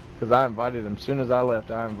invited him. Because I invited him. As soon as I left,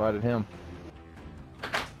 I invited him.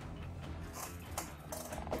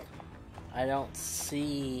 I don't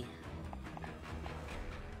see...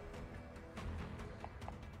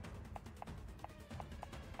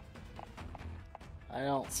 I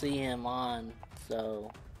don't see him on, so...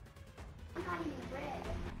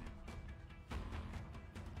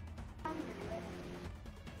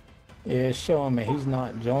 Yeah, it's showing me he's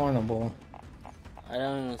not joinable. I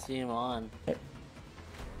don't even see him on.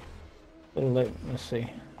 Let's see.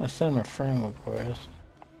 I sent him a friend request.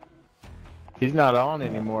 He's not on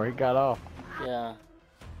anymore. He got off. Yeah.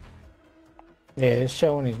 Yeah, it's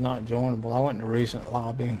showing he's not joinable. I went to recent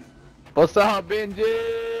lobby. What's up,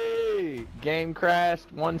 Benji? Game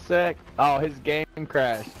crashed. 1 sec. Oh, his game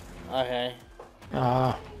crashed. Okay.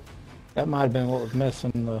 That might have been what was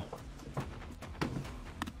messing the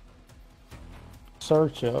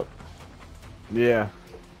search up. Yeah.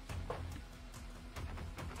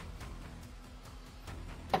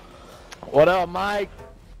 What up, Mike?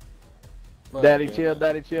 Daddy chill,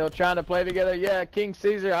 daddy chill. Trying to play together? Yeah, King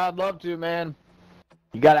Caesar, I'd love to, man.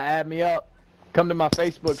 You gotta add me up. Come to my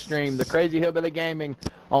Facebook stream, The Crazy Hillbilly Gaming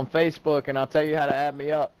on Facebook, and I'll tell you how to add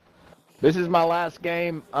me up. This is my last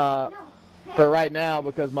game for right now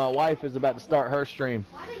because my wife is about to start her stream.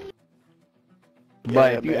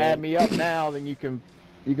 But if you add me up now, then you can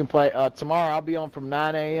play. Tomorrow I'll be on from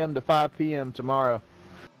 9 a.m. to 5 p.m. tomorrow.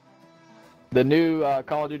 The new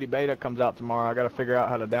Call of Duty beta comes out tomorrow. I got to figure out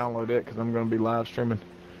how to download it because I'm going to be live streaming.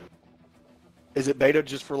 Is it beta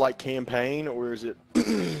just for like campaign, or is it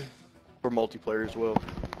for multiplayer as well?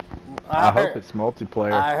 I hope it's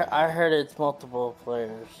multiplayer. I heard it's multiple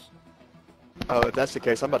players. Oh, if that's the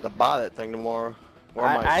case, I'm about to buy that thing tomorrow.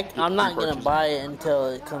 I'm not gonna buy it until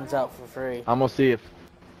it comes out for free. I'm gonna see if.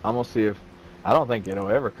 I don't think it'll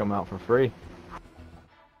ever come out for free.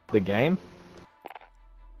 The game?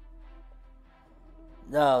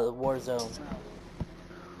 No, the Warzone.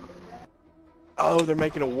 Oh, they're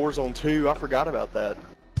making a Warzone 2. I forgot about that.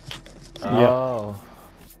 Oh.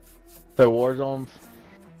 So Warzone.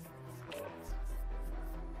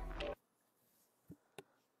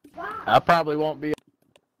 I probably won't be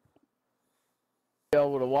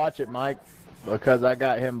able to watch it, Mike, because I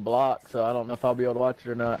got him blocked, so I don't know if I'll be able to watch it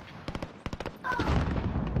or not.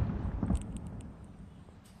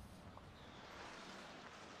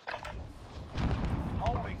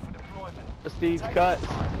 Steve's cut.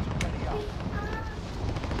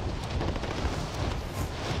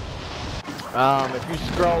 If you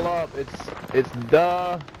scroll up, it's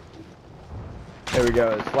the. There we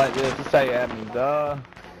go. It's like this. Let's say add me the.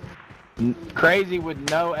 Crazy with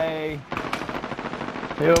no A.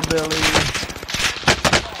 Hillbilly.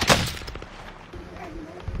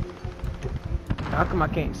 How come I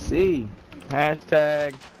can't see?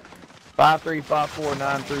 Hashtag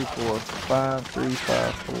 5354934.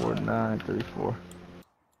 5354934.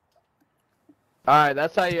 Alright,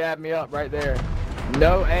 that's how you add me up right there.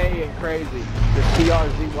 No A and crazy. Just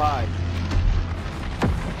TRZY.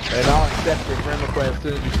 And I'll accept your friend request as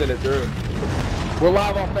soon as you send it through. We're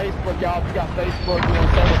live on Facebook, y'all. If you got Facebook, you want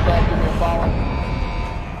to send us up, give me a follow.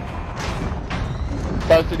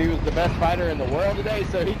 Posted he was the best fighter in the world today,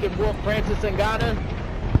 so he can whoop Francis Ngannou.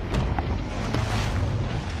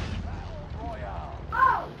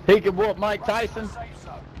 He can whoop Mike Tyson.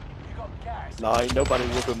 Nah, ain't nobody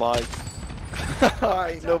whooping Mike.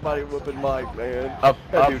 Ain't nobody whooping Mike, man.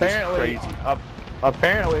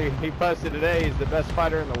 Apparently, he posted today he's the best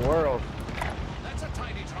fighter in the world. That's a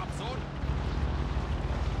tiny drop zone.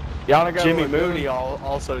 Y'all wanna go Jimmy Mooney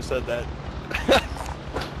also said that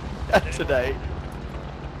today.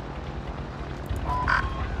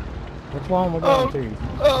 Which one we're going to?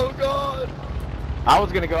 Oh God! I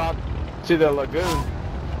was gonna go out to the lagoon.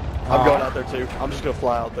 I'm going out there too. I'm just gonna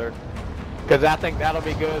fly out there. Cause I think that'll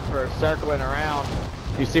be good for circling around.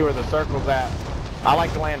 You see where the circle's at. I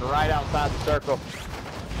like to land right outside the circle.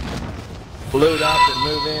 Loot up and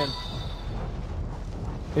move in.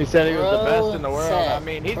 He said he was the best in the world. I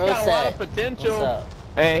mean, he's got a lot of potential.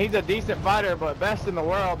 And he's a decent fighter, but best in the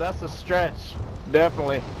world, that's a stretch.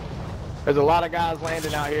 Definitely. There's a lot of guys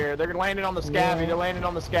landing out here. They're landing on the scabby. Yeah. They're landing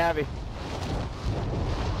on the scabby.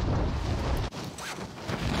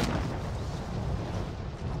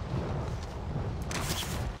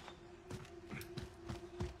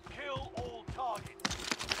 Kill all targets.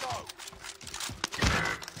 Go.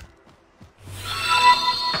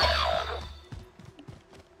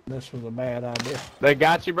 This was a bad idea. They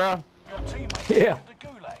got you, bro? Your teammates Yeah. the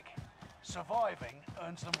gulag. Surviving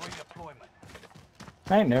earns them redeployment.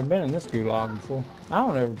 I ain't never been in this gulag before. I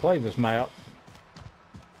don't ever play this map.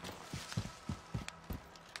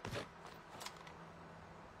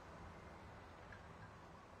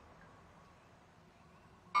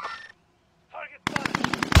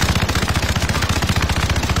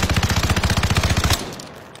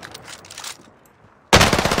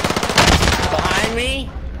 Behind me?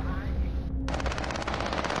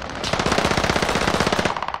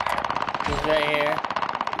 He's right here.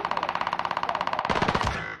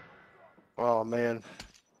 Oh man.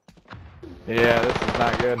 Yeah, this is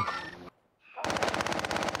not good.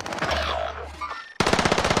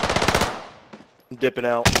 I'm dipping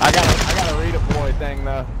out. I got a redeploy thing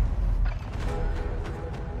though.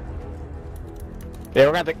 Yeah,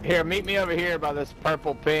 we're gonna here. Meet me over here by this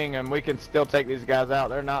purple ping, and we can still take these guys out.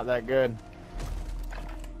 They're not that good.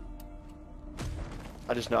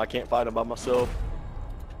 I just know I can't fight them by myself.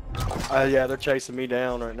 Yeah, they're chasing me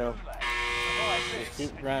down right now. Just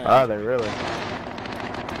keep running. Are they really?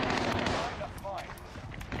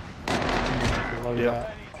 Yeah.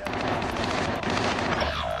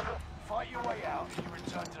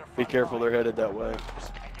 Be careful, they're headed that way.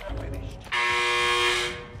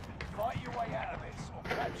 Fight your way out of this or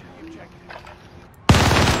capture the objective.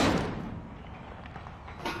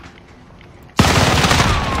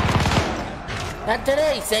 Not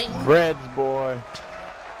today, Satan. Reds, boy.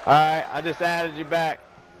 Alright, I just added you back.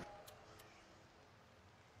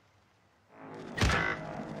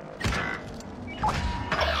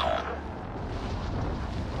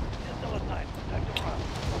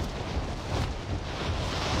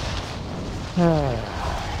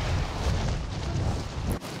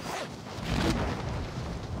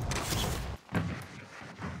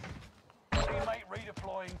 Teammate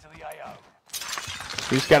redeploying to the AO.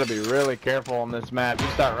 You just gotta be really careful on this map. You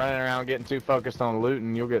start running around getting too focused on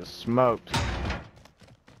looting, you'll get smoked.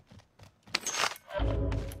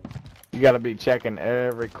 You gotta be checking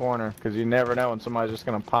every corner, because you never know when somebody's just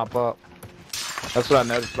gonna pop up. That's what I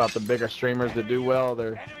noticed about the bigger streamers that do well.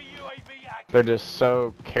 They're just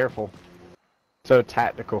so careful. So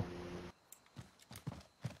tactical.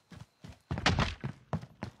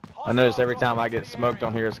 I notice every time I get smoked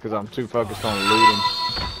on here, it's because I'm too focused on looting.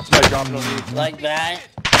 Somebody dropping on me. Like that?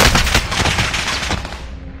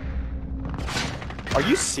 Are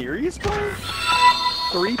you serious, bro?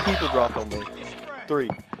 3 people dropped on me. 3.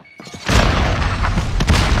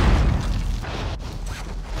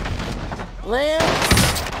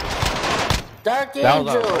 Lance! Dark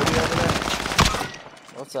Angel!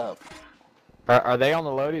 What's up? Are they on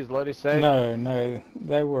the Lodi? Is Lodi safe? No,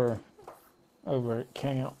 they were over at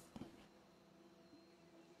camp.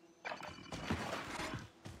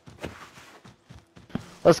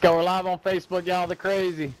 Let's go, we're live on Facebook, y'all, the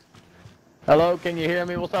crazy. Hello, can you hear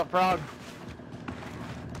me? What's up, Frog?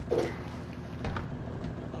 Alright,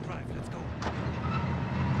 let's go.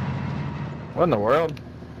 What in the world?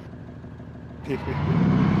 Hillbilly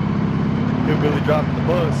dropping the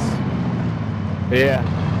bus. Yeah.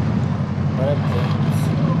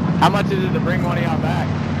 How much is it to bring one of y'all back?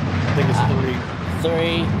 I think it's 3.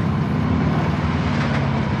 3.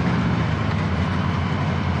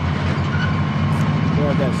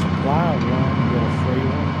 Yeah, that supply run, get a free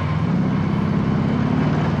one.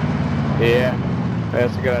 Yeah,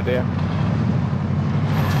 that's a good idea.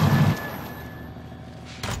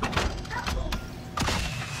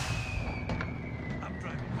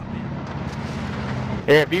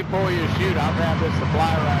 Here, if you pull your chute, I'll grab this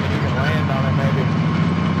supply rod and you can land on it maybe.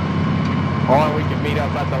 Or we can meet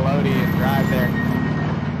up at the Lodi and drive there.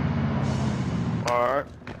 Alright.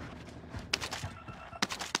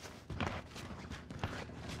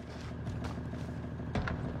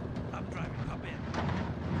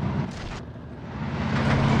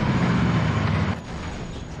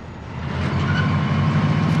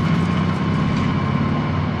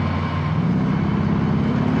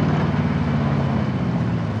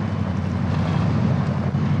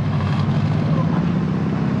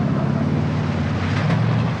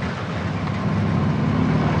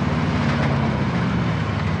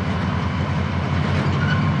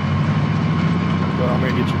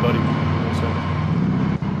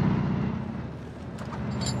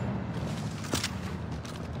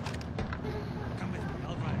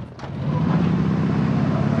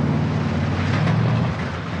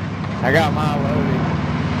 I got my Lodi.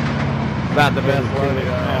 It's not the best Lodi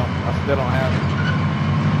though. I still don't have it.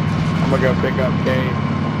 I'm gonna go pick up Cade.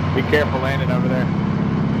 Be careful landing over there.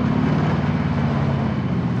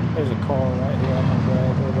 There's a car right here. I'm gonna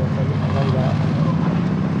grab it. I'll take my load out.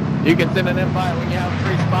 You can send an invite when you have a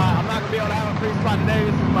free spot. I'm not gonna be able to have a free spot today.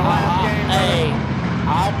 This is my last game. Hey,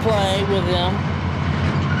 I'll play with them.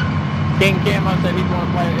 King Camo said he's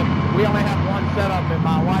gonna play. We only have one setup, and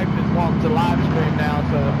my wife is wanting to live stream now,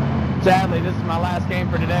 so sadly this is my last game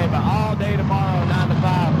for today. But all day tomorrow, 9 to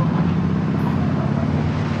 5.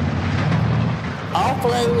 I'll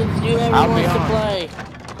play with whoever wants to play.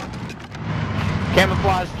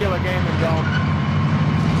 Camouflage Killer Gaming Zone.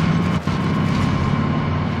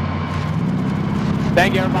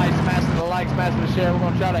 Thank you everybody, smashing the like, smashing the share. We're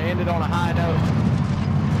gonna try to end it on a high note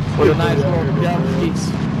with a nice little jump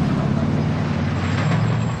skis.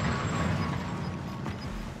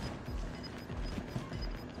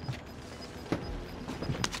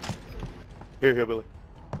 Here, Billy.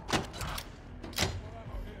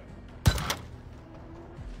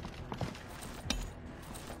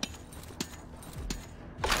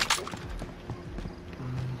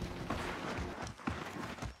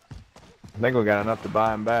 think we got enough to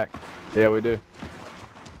buy him back. Yeah, we do.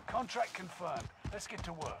 Contract confirmed. Let's get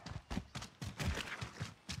to work.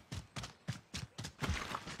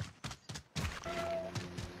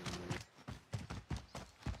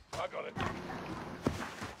 I got it.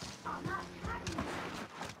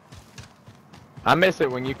 I miss it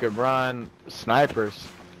when you could run snipers.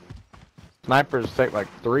 Snipers take like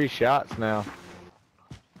 3 shots now.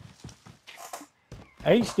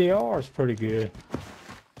 HDR is pretty good.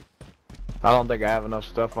 I don't think I have enough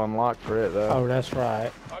stuff unlocked for it though. Oh, that's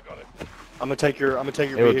right. I got it. I'm gonna take your It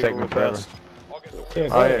vehicle would take me real forever. fast. Yeah,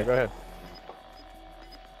 go Oh ahead. yeah, go ahead.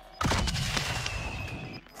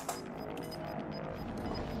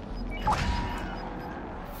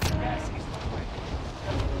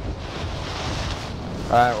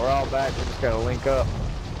 Alright, we're all back. We just gotta link up.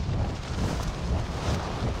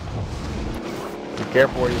 Be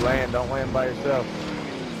careful where you land. Don't land by yourself.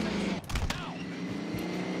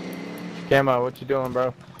 Camo, what you doing,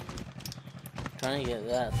 bro? Trying to get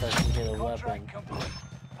that so I can get a weapon. Contract complete.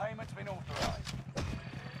 Payment's been authorized.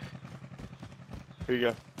 Here you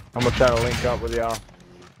go. I'm gonna try to link up with y'all.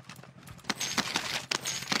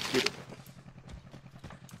 Get it.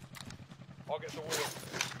 I'll get the wheel.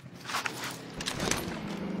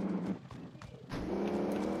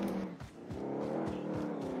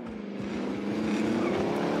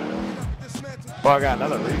 Oh, I got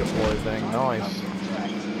another redeploy thing. Nice.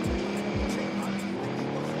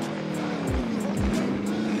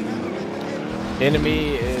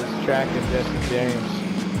 Enemy is tracking Jesse James.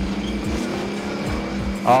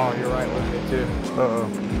 Oh, you're right with me too. Uh-oh.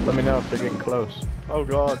 Let me know if they're getting close. Oh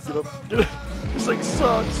god, get up. Get up. This thing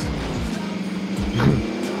sucks.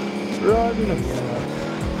 Run. Yeah,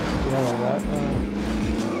 that.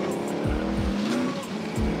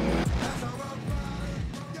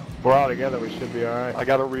 We're all together, we should be alright. I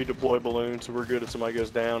got a redeploy balloon, so we're good if somebody goes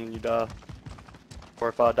down and you die. Or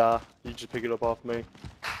if I die, you just pick it up off me.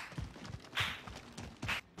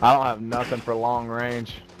 I don't have nothing for long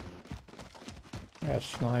range. That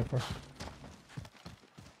sniper.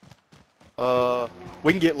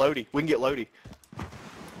 We can get Lodi. We can get Lodi.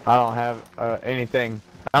 I don't have anything.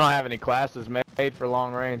 I don't have any classes made for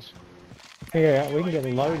long range. Yeah, we can get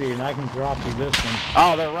a Lodi and I can drop you this one.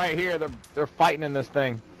 Oh, they're right here. They're fighting in this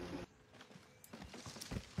thing.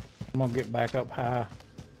 I'm gonna get back up high.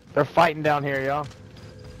 They're fighting down here, y'all.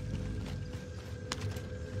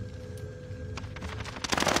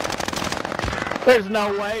 There's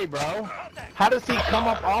no way, bro. How does he come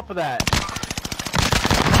up off of that?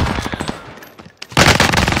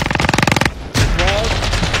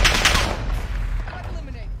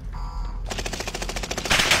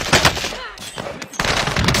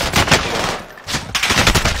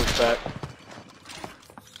 Push back.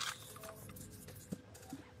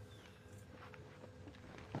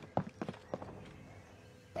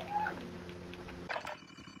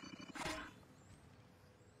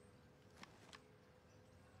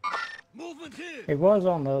 He was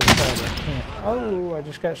on the other side of the tent. Oh, I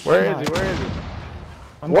just got sniped. Where is he? Where is he?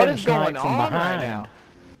 I'm What getting is going sniped from on right behind. now?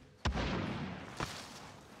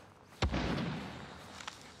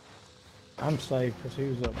 I'm safe because he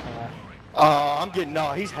was up high. I'm getting, no,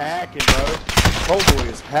 he's hacking, bro.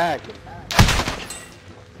 Homeboy is hacking.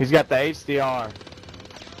 He's got the HDR.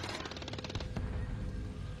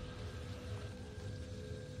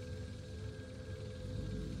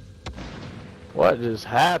 What just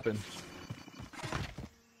happened?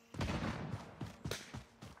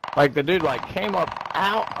 Like the dude like came up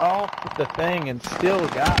out off the thing and still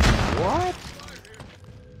got me. What?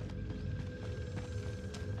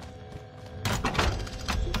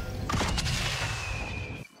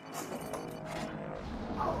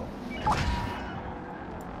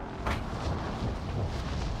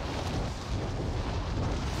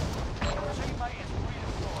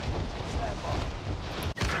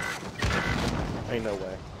 Ain't no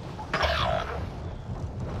way.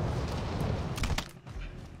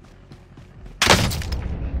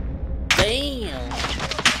 Damn.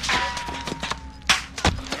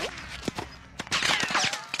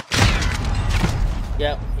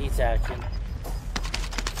 Yep, he's hacking.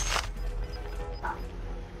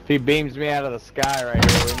 If he beams me out of the sky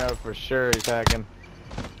right here, we know for sure he's hacking.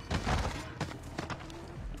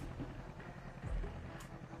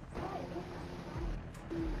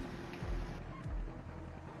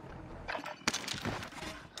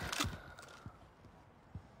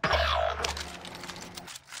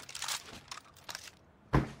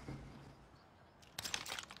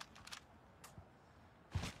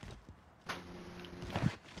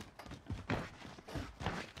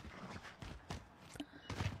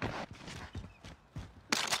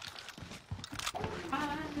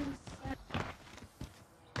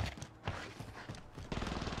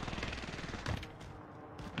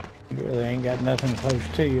 Really ain't got nothing close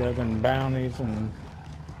to you other than bounties and...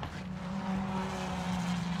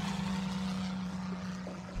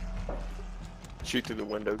 Shoot through the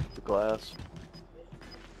window, the glass.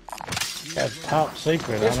 That's top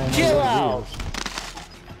secret. Just I don't chill know out. what it is.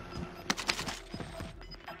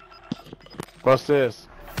 What's this?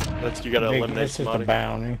 That's you gotta eliminate This is the somebody.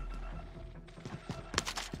 bounty.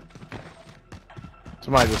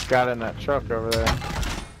 Somebody just got in that truck over there.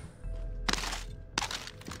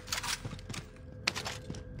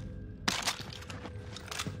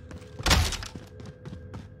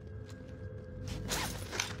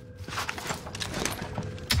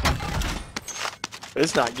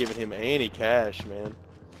 It's not giving him any cash, man.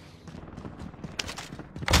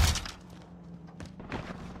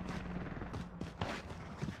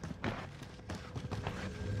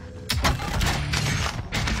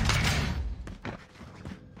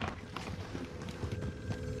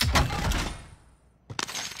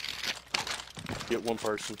 Get one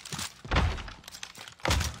person.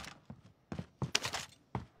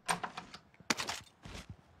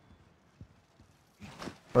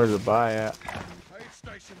 Where's the buy at? Aid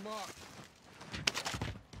station marked.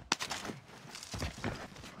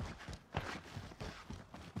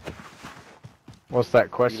 What's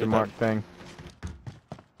that question mark thing?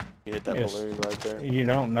 You hit that Yes. balloon right there. You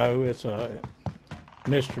don't know. It's a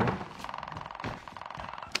mystery.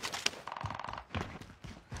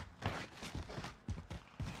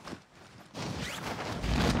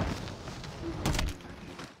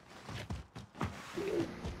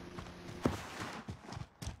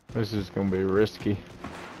 This is gonna be risky.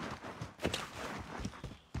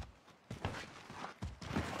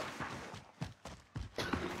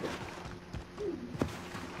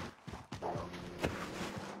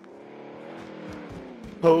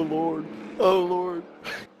 Oh Lord. Oh Lord.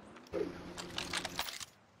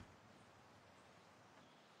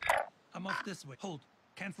 I'm off this way. Hold.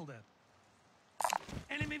 Cancel that.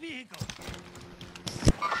 Enemy vehicle.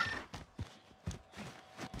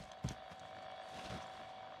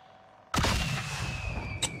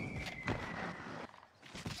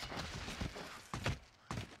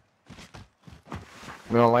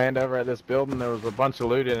 We're gonna land over at this building. There was a bunch of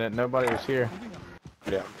loot in it. Nobody was here.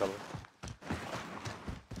 Yeah, I'm coming.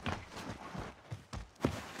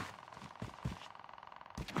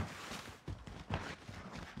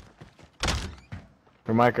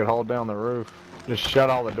 We might could hold down the roof. Just shut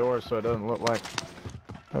all the doors so it doesn't look like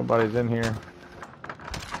nobody's in here.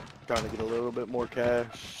 Trying to get a little bit more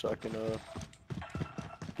cash so I can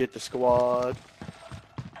get the squad.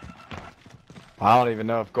 I don't even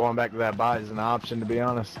know if going back to that buy is an option, to be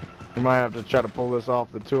honest. We might have to try to pull this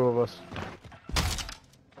off, the two of us.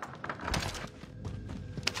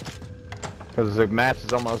 Because the match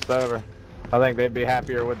is almost over. I think they'd be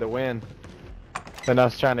happier with the win than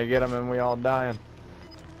us trying to get them and we all dying.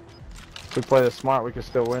 If we play this smart, we can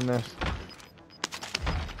still win this.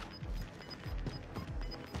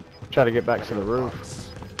 Try to get back to the roof.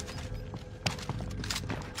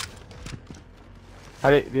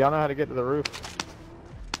 Do y'all know how to get to the roof?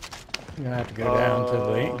 You're gonna have to go down to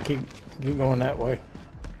the keep going that way.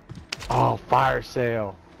 Oh, fire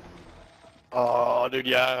sale. Oh, dude,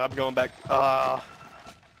 yeah, I'm going back.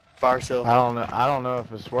 Fire sale. I don't know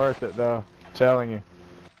if it's worth it though. I'm telling you.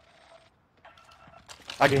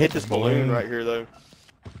 I can hit this balloon right here though.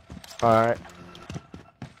 All right.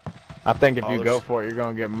 I think if you go for it, you're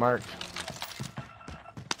gonna get murked.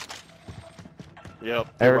 Yep.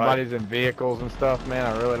 Everybody's in vehicles and stuff, man.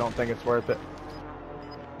 I really don't think it's worth it.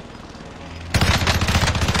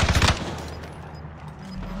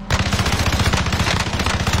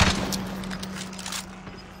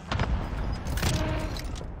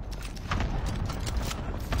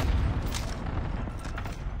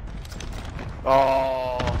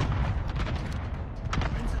 Oh.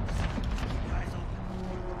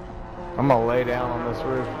 I'm gonna lay down on this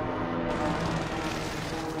roof.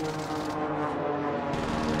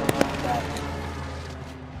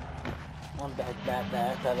 I'm back.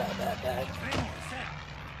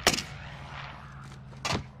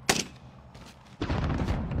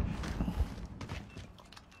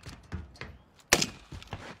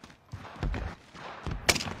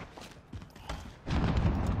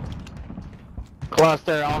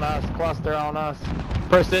 Cluster on us, cluster on us.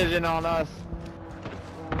 Precision on us.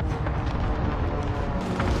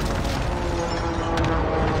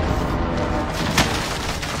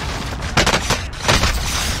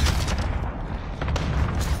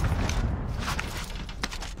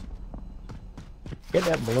 Get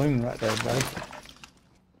that balloon right there, buddy.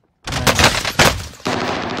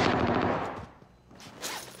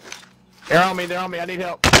 They're on me, I need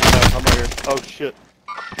help. No, I'm right here. Oh shit.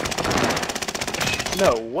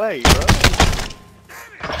 No way, bro.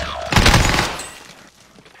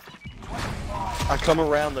 I come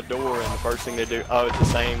around the door and the first thing they do, oh, it's the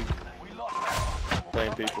same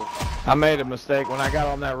people. I made a mistake. When I got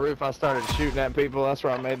on that roof, I started shooting at people. That's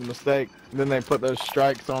where I made the mistake. Then they put those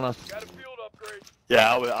strikes on us.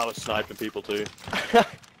 Yeah, I was sniping people too.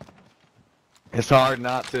 It's hard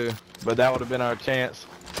not to, but that would have been our chance.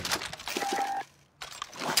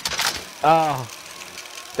 Oh,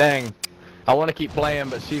 dang. I want to keep playing,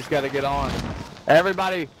 but she's got to get on.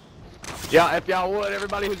 Everybody, yeah, if y'all would,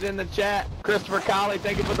 everybody who's in the chat, Christopher Colley,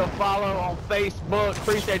 thank you for the follow on Facebook.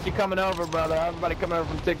 Appreciate you coming over, brother. Everybody coming over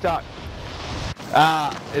from TikTok.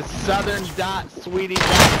 It's southern.sweetie.gaming.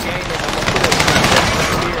 I'm going to put it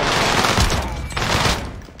right here.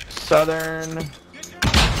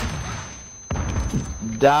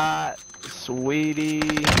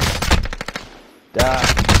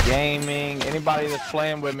 Southern.sweetie.gaming. Anybody that's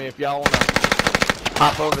playing with me, if y'all want to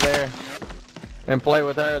hop over there and play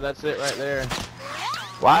with her, that's it right there.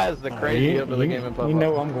 Why is the crazy over the gaming pop up? You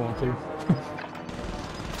know I'm going to.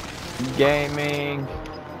 Gaming.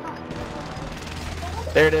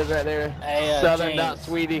 There it is right there. Hey,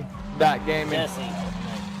 Southern.sweetie.gaming.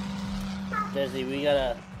 Jesse, we got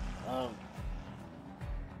a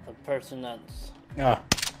person that's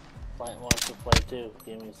wants to play too.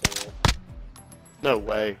 Give me a second. No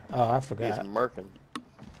way. Oh, I forgot. He's murking.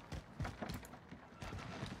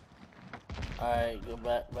 Alright, go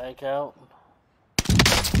back out.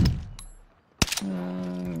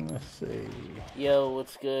 Let's see. Yo,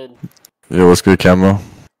 what's good? Yo, what's good, Camo?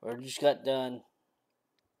 Or just got done.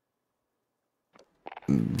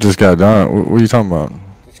 Just got done. What are you talking about?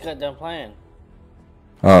 Just got done playing.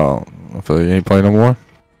 Oh, I feel like you ain't playing no more?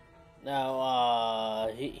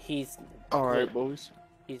 No, he's... Alright, boys.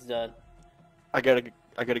 He's done. I gotta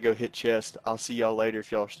go hit chest. I'll see y'all later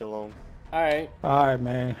if y'all are still on. Alright. Alright,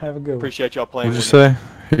 man. Have a good one. Appreciate y'all playing. What'd you say?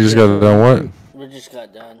 You just got done what? We just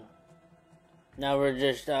got done. Now we're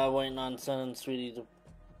just waiting on Son and Sweetie to...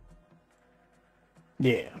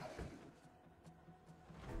 Yeah.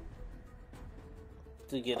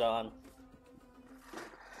 to get on.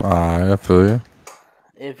 Alright, I feel you.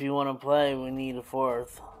 If you want to play, we need a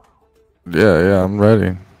fourth. Yeah, I'm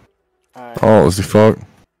ready. Alright. Oh, is he fuck?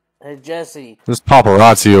 Hey, Jesse. There's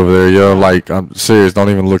paparazzi over there, yo. Like, I'm serious. Don't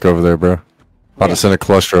even look over there, bro. About to send a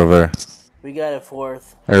cluster over there. We got a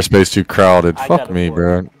fourth. Airspace too crowded. Fuck me,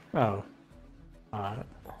 bro. Oh. Alright.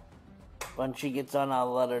 When she gets on,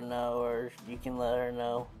 I'll let her know, or you can let her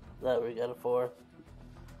know that we got a fourth.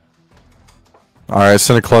 Alright,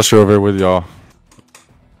 send a cluster over with y'all.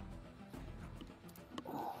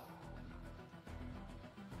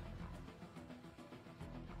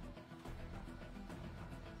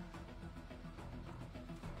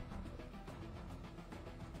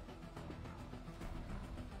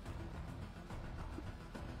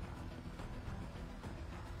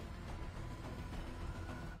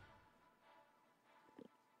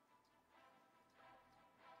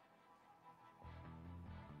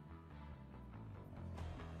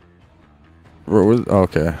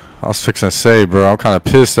 Okay. I was fixing to say, bro, I'm kind of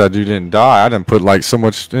pissed that you didn't die. I didn't put, like, so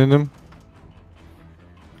much in him.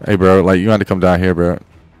 Hey, bro, like, you had to come down here, bro.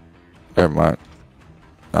 Never mind.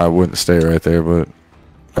 I wouldn't stay right there, but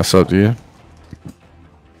that's up to you.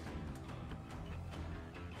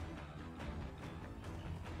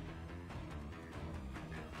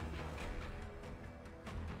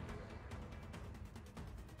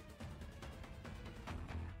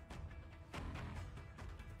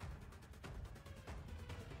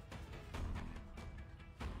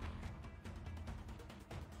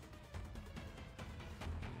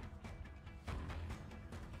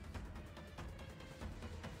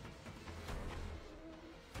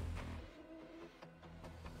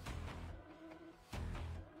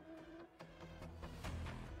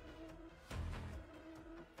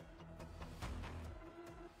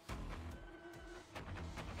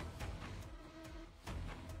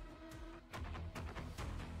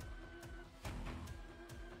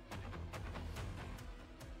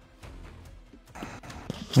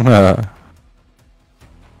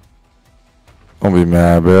 Don't be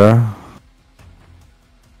mad, bro.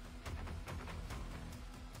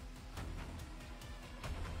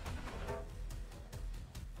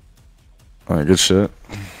 Alright, good shit.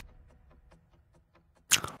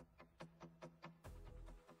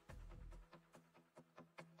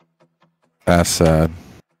 That's sad.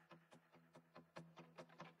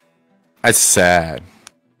 That's sad.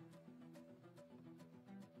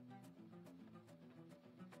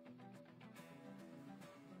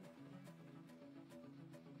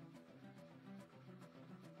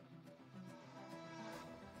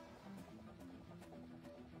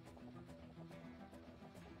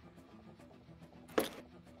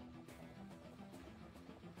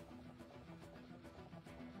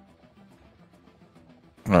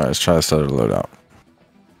 Alright, let's try to set a loadout.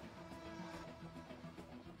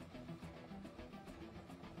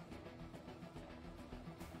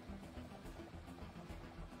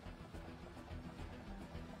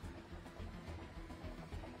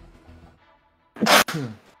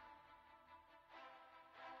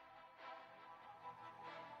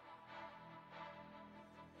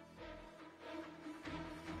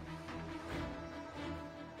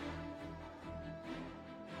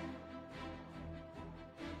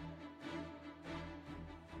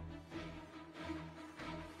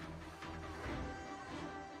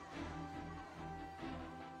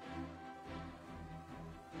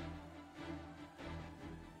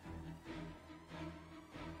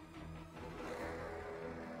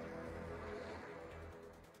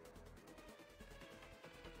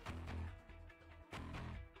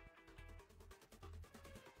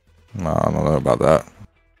 No, I don't know about that.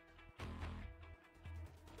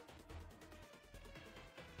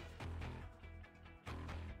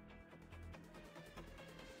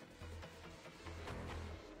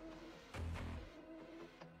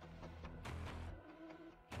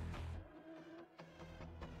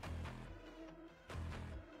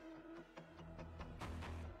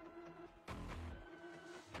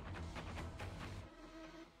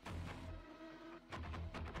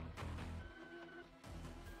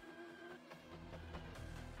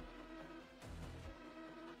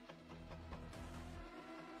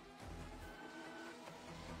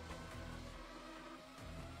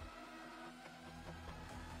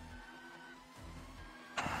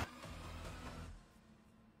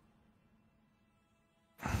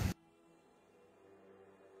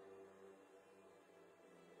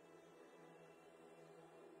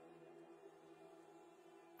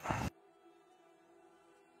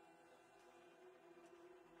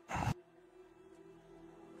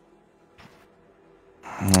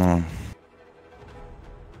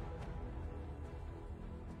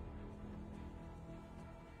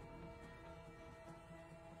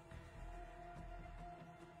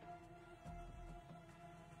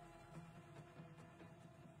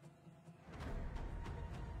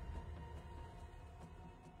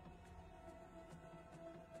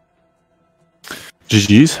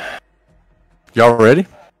 GG's. Y'all ready?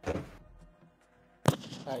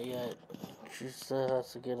 Not yet. She still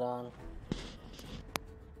has to get on.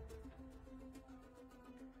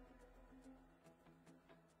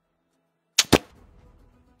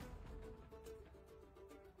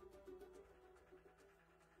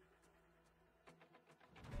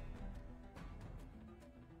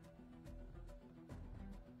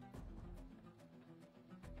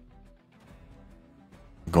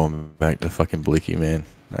 Going back to fucking Blicky, man.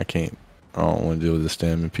 I don't want to deal with this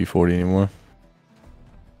damn MP40 anymore.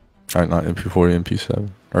 Alright, not MP40, MP7.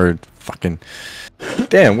 Or fucking...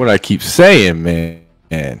 Damn, what I keep saying, man.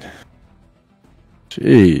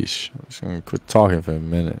 Jeez. I'm just gonna quit talking for a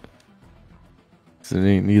minute. 'Cause it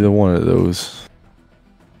ain't neither one of those.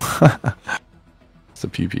 It's the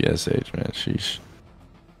PPSH, man. Sheesh.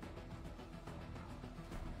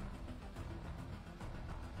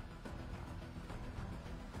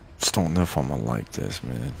 Just don't know if I'm gonna like this,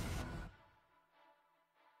 man.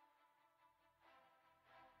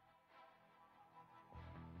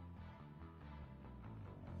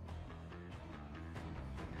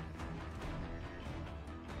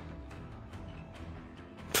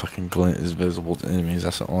 Fucking glint is visible to enemies.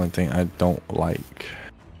 That's the only thing I don't like.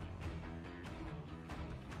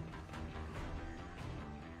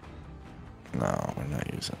 No, we're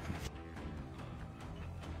not using it.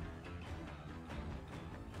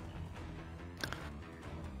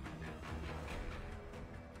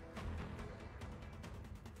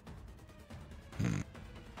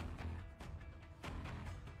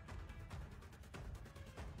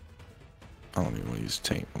 I don't even want to use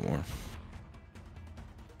tank no more.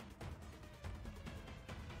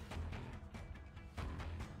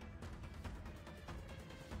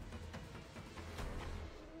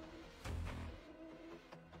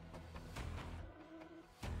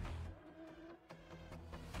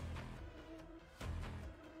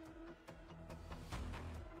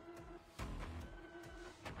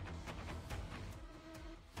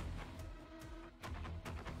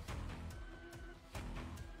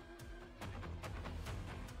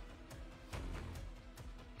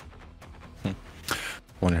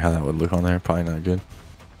 Wonder how that would look on there. Probably not good.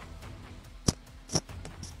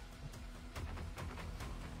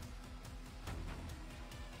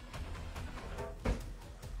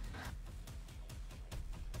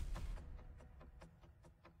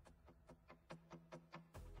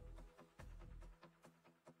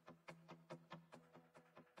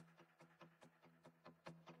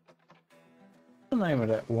 The name of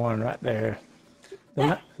that one right there.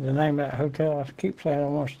 The name of that hotel I keep saying I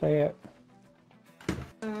want to stay at.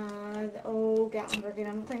 The old Gatlinburg, I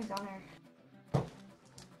don't think it's on there.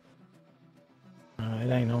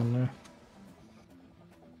 It ain't on there.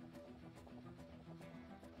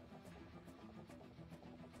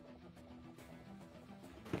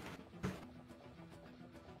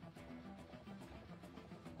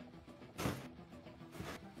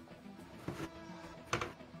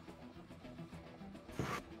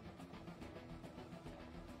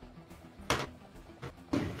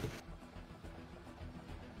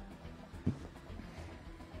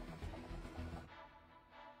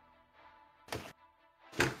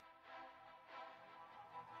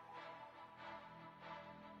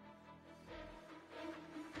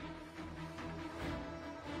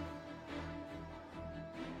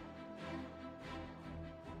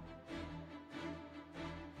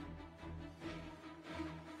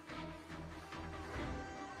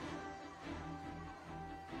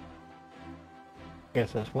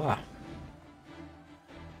 Guess that's why.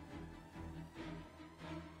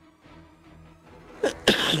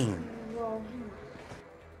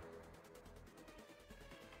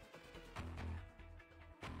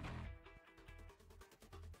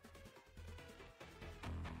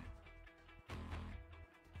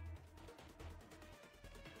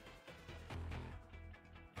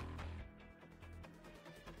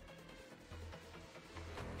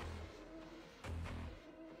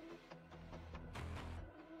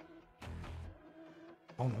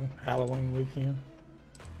 Halloween weekend.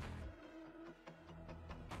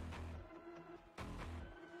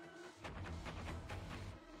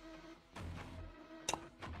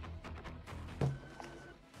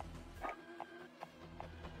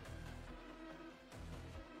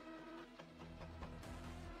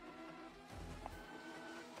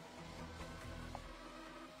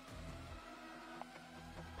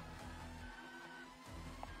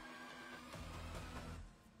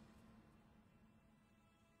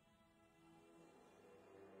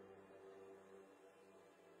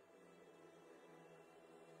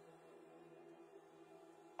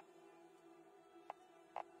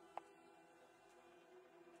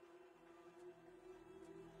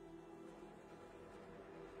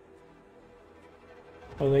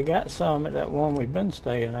 Well, they got some at that one we've been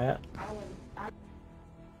staying at.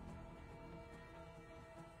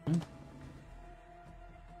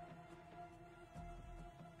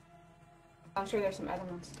 I'm sure there's some other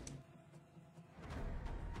ones.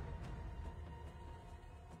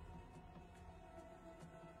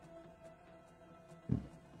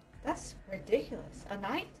 That's ridiculous. A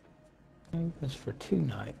night? I think that's for 2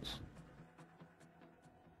 nights.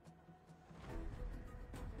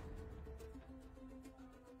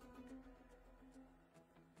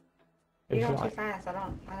 You're going too fast. I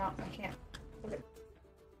can't.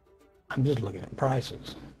 I'm just looking at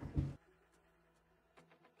prices.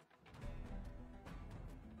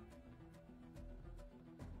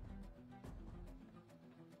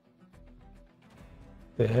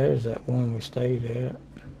 There's that one we stayed at.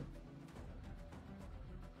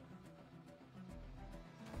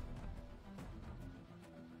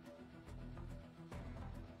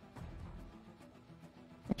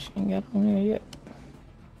 She ain't got on there yet.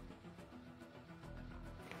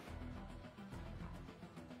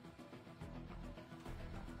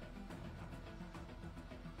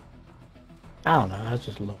 I don't know, I was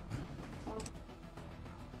just looking.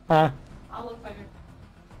 I'll look later.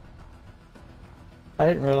 I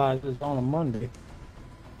didn't realize it was on a Monday.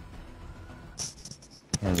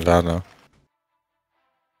 I don't know.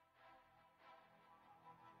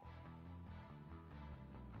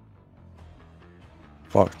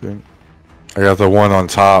 Fuck, dude. I got the one on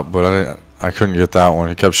top, but I couldn't get that one.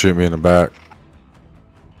 He kept shooting me in the back.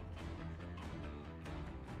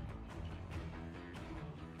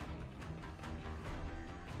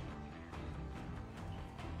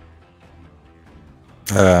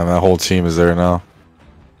 Yeah, my whole team is there now.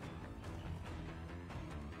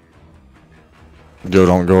 Yo,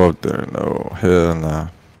 don't go up there. No, hell nah.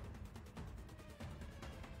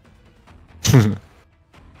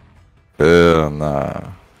 Hell nah.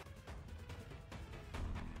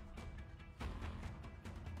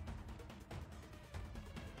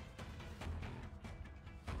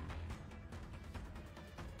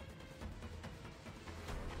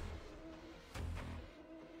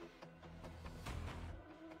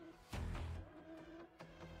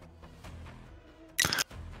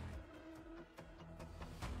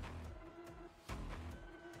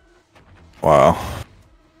 Wow.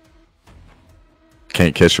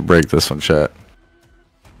 Can't catch a break this one, chat.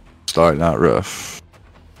 Starting out rough.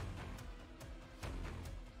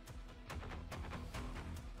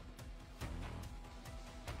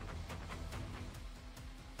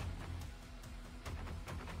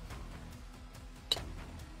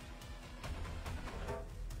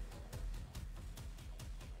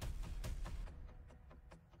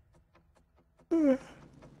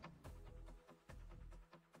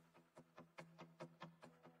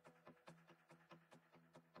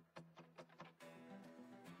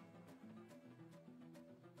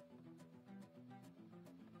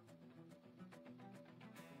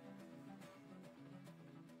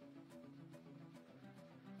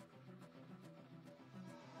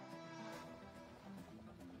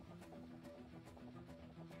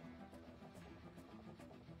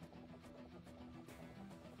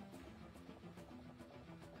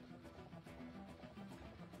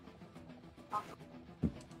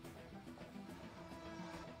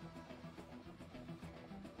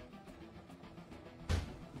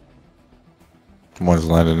 One's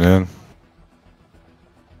landing in.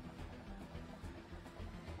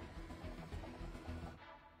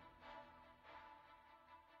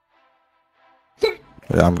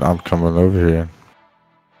 Yeah, I'm coming over here.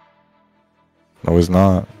 No, he's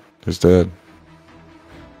not. He's dead.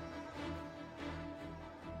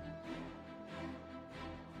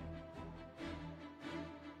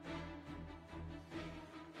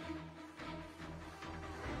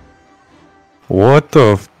 What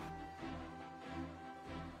the f—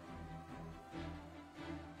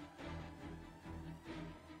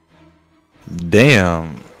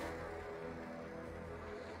 Damn.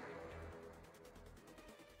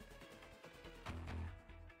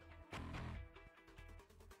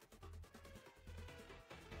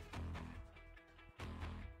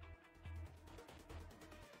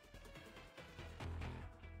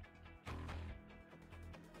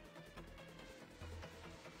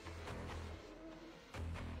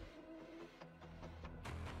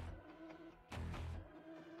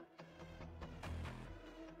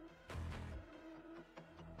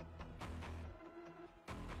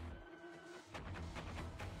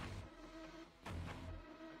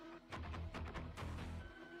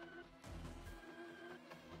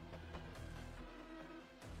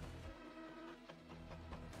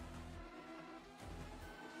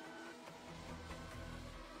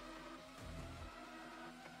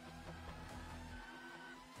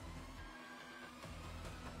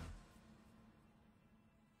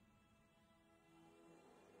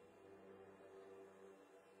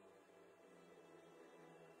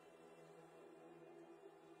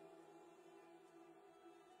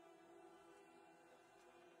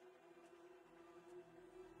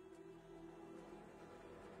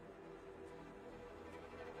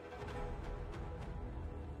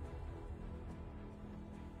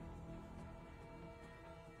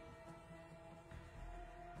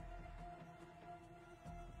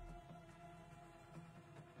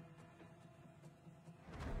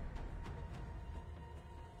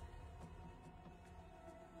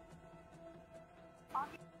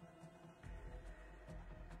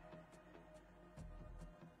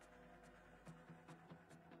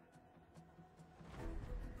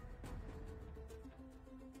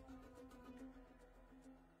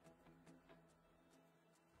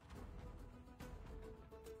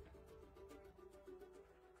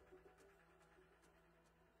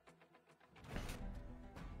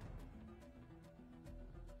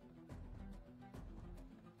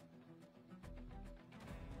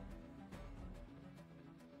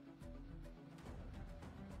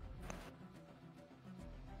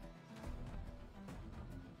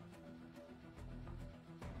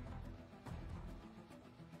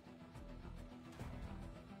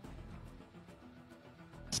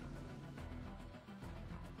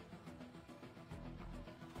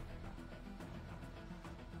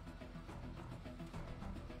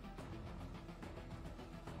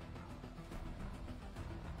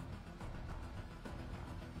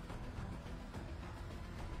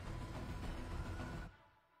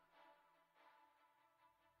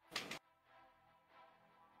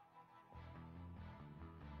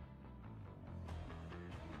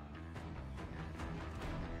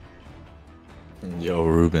 Yo,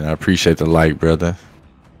 Ruben, I appreciate the like, brother.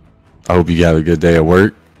 I hope you have a good day at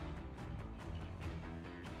work.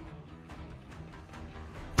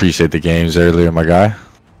 Appreciate the games earlier, my guy.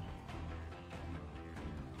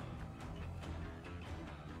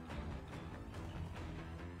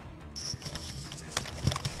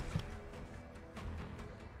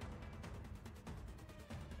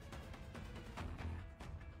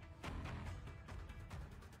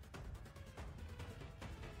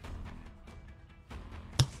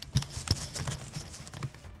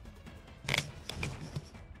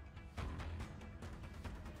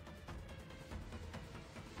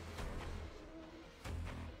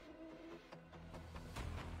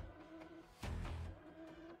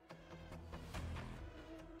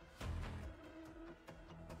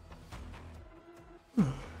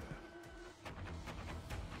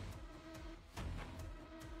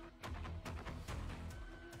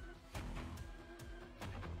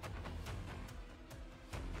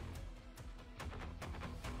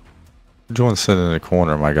 Join sitting in the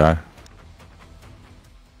corner, my guy.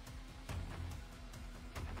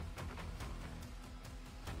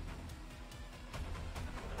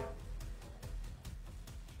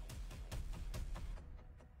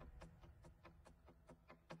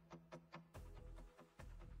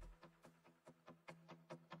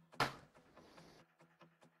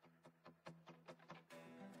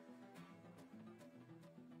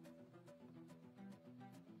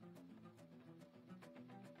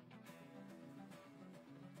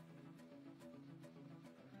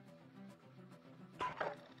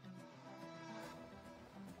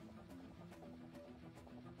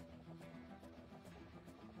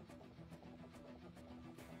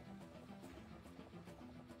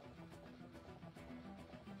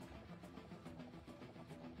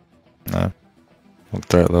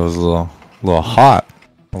 Threat level's a little hot.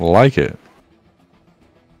 I like it.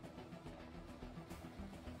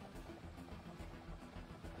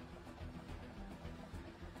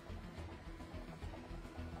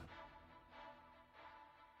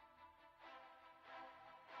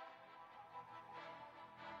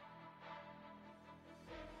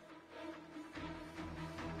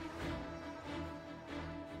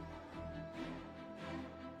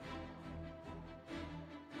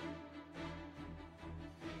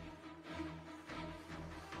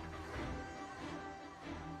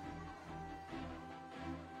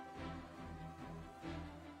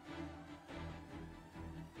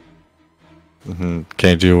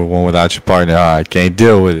 Can't do one without your partner. I can't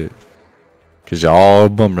deal with it. Cause y'all all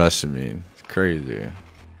bum rushing me. It's crazy.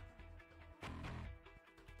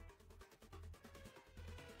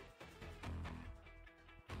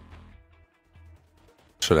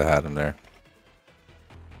 Should have had him there.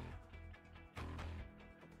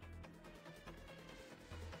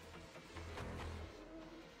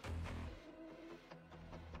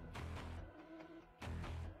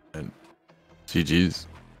 And GG's.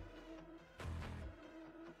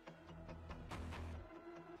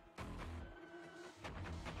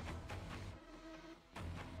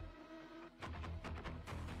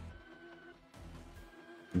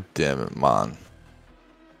 Damn it, man.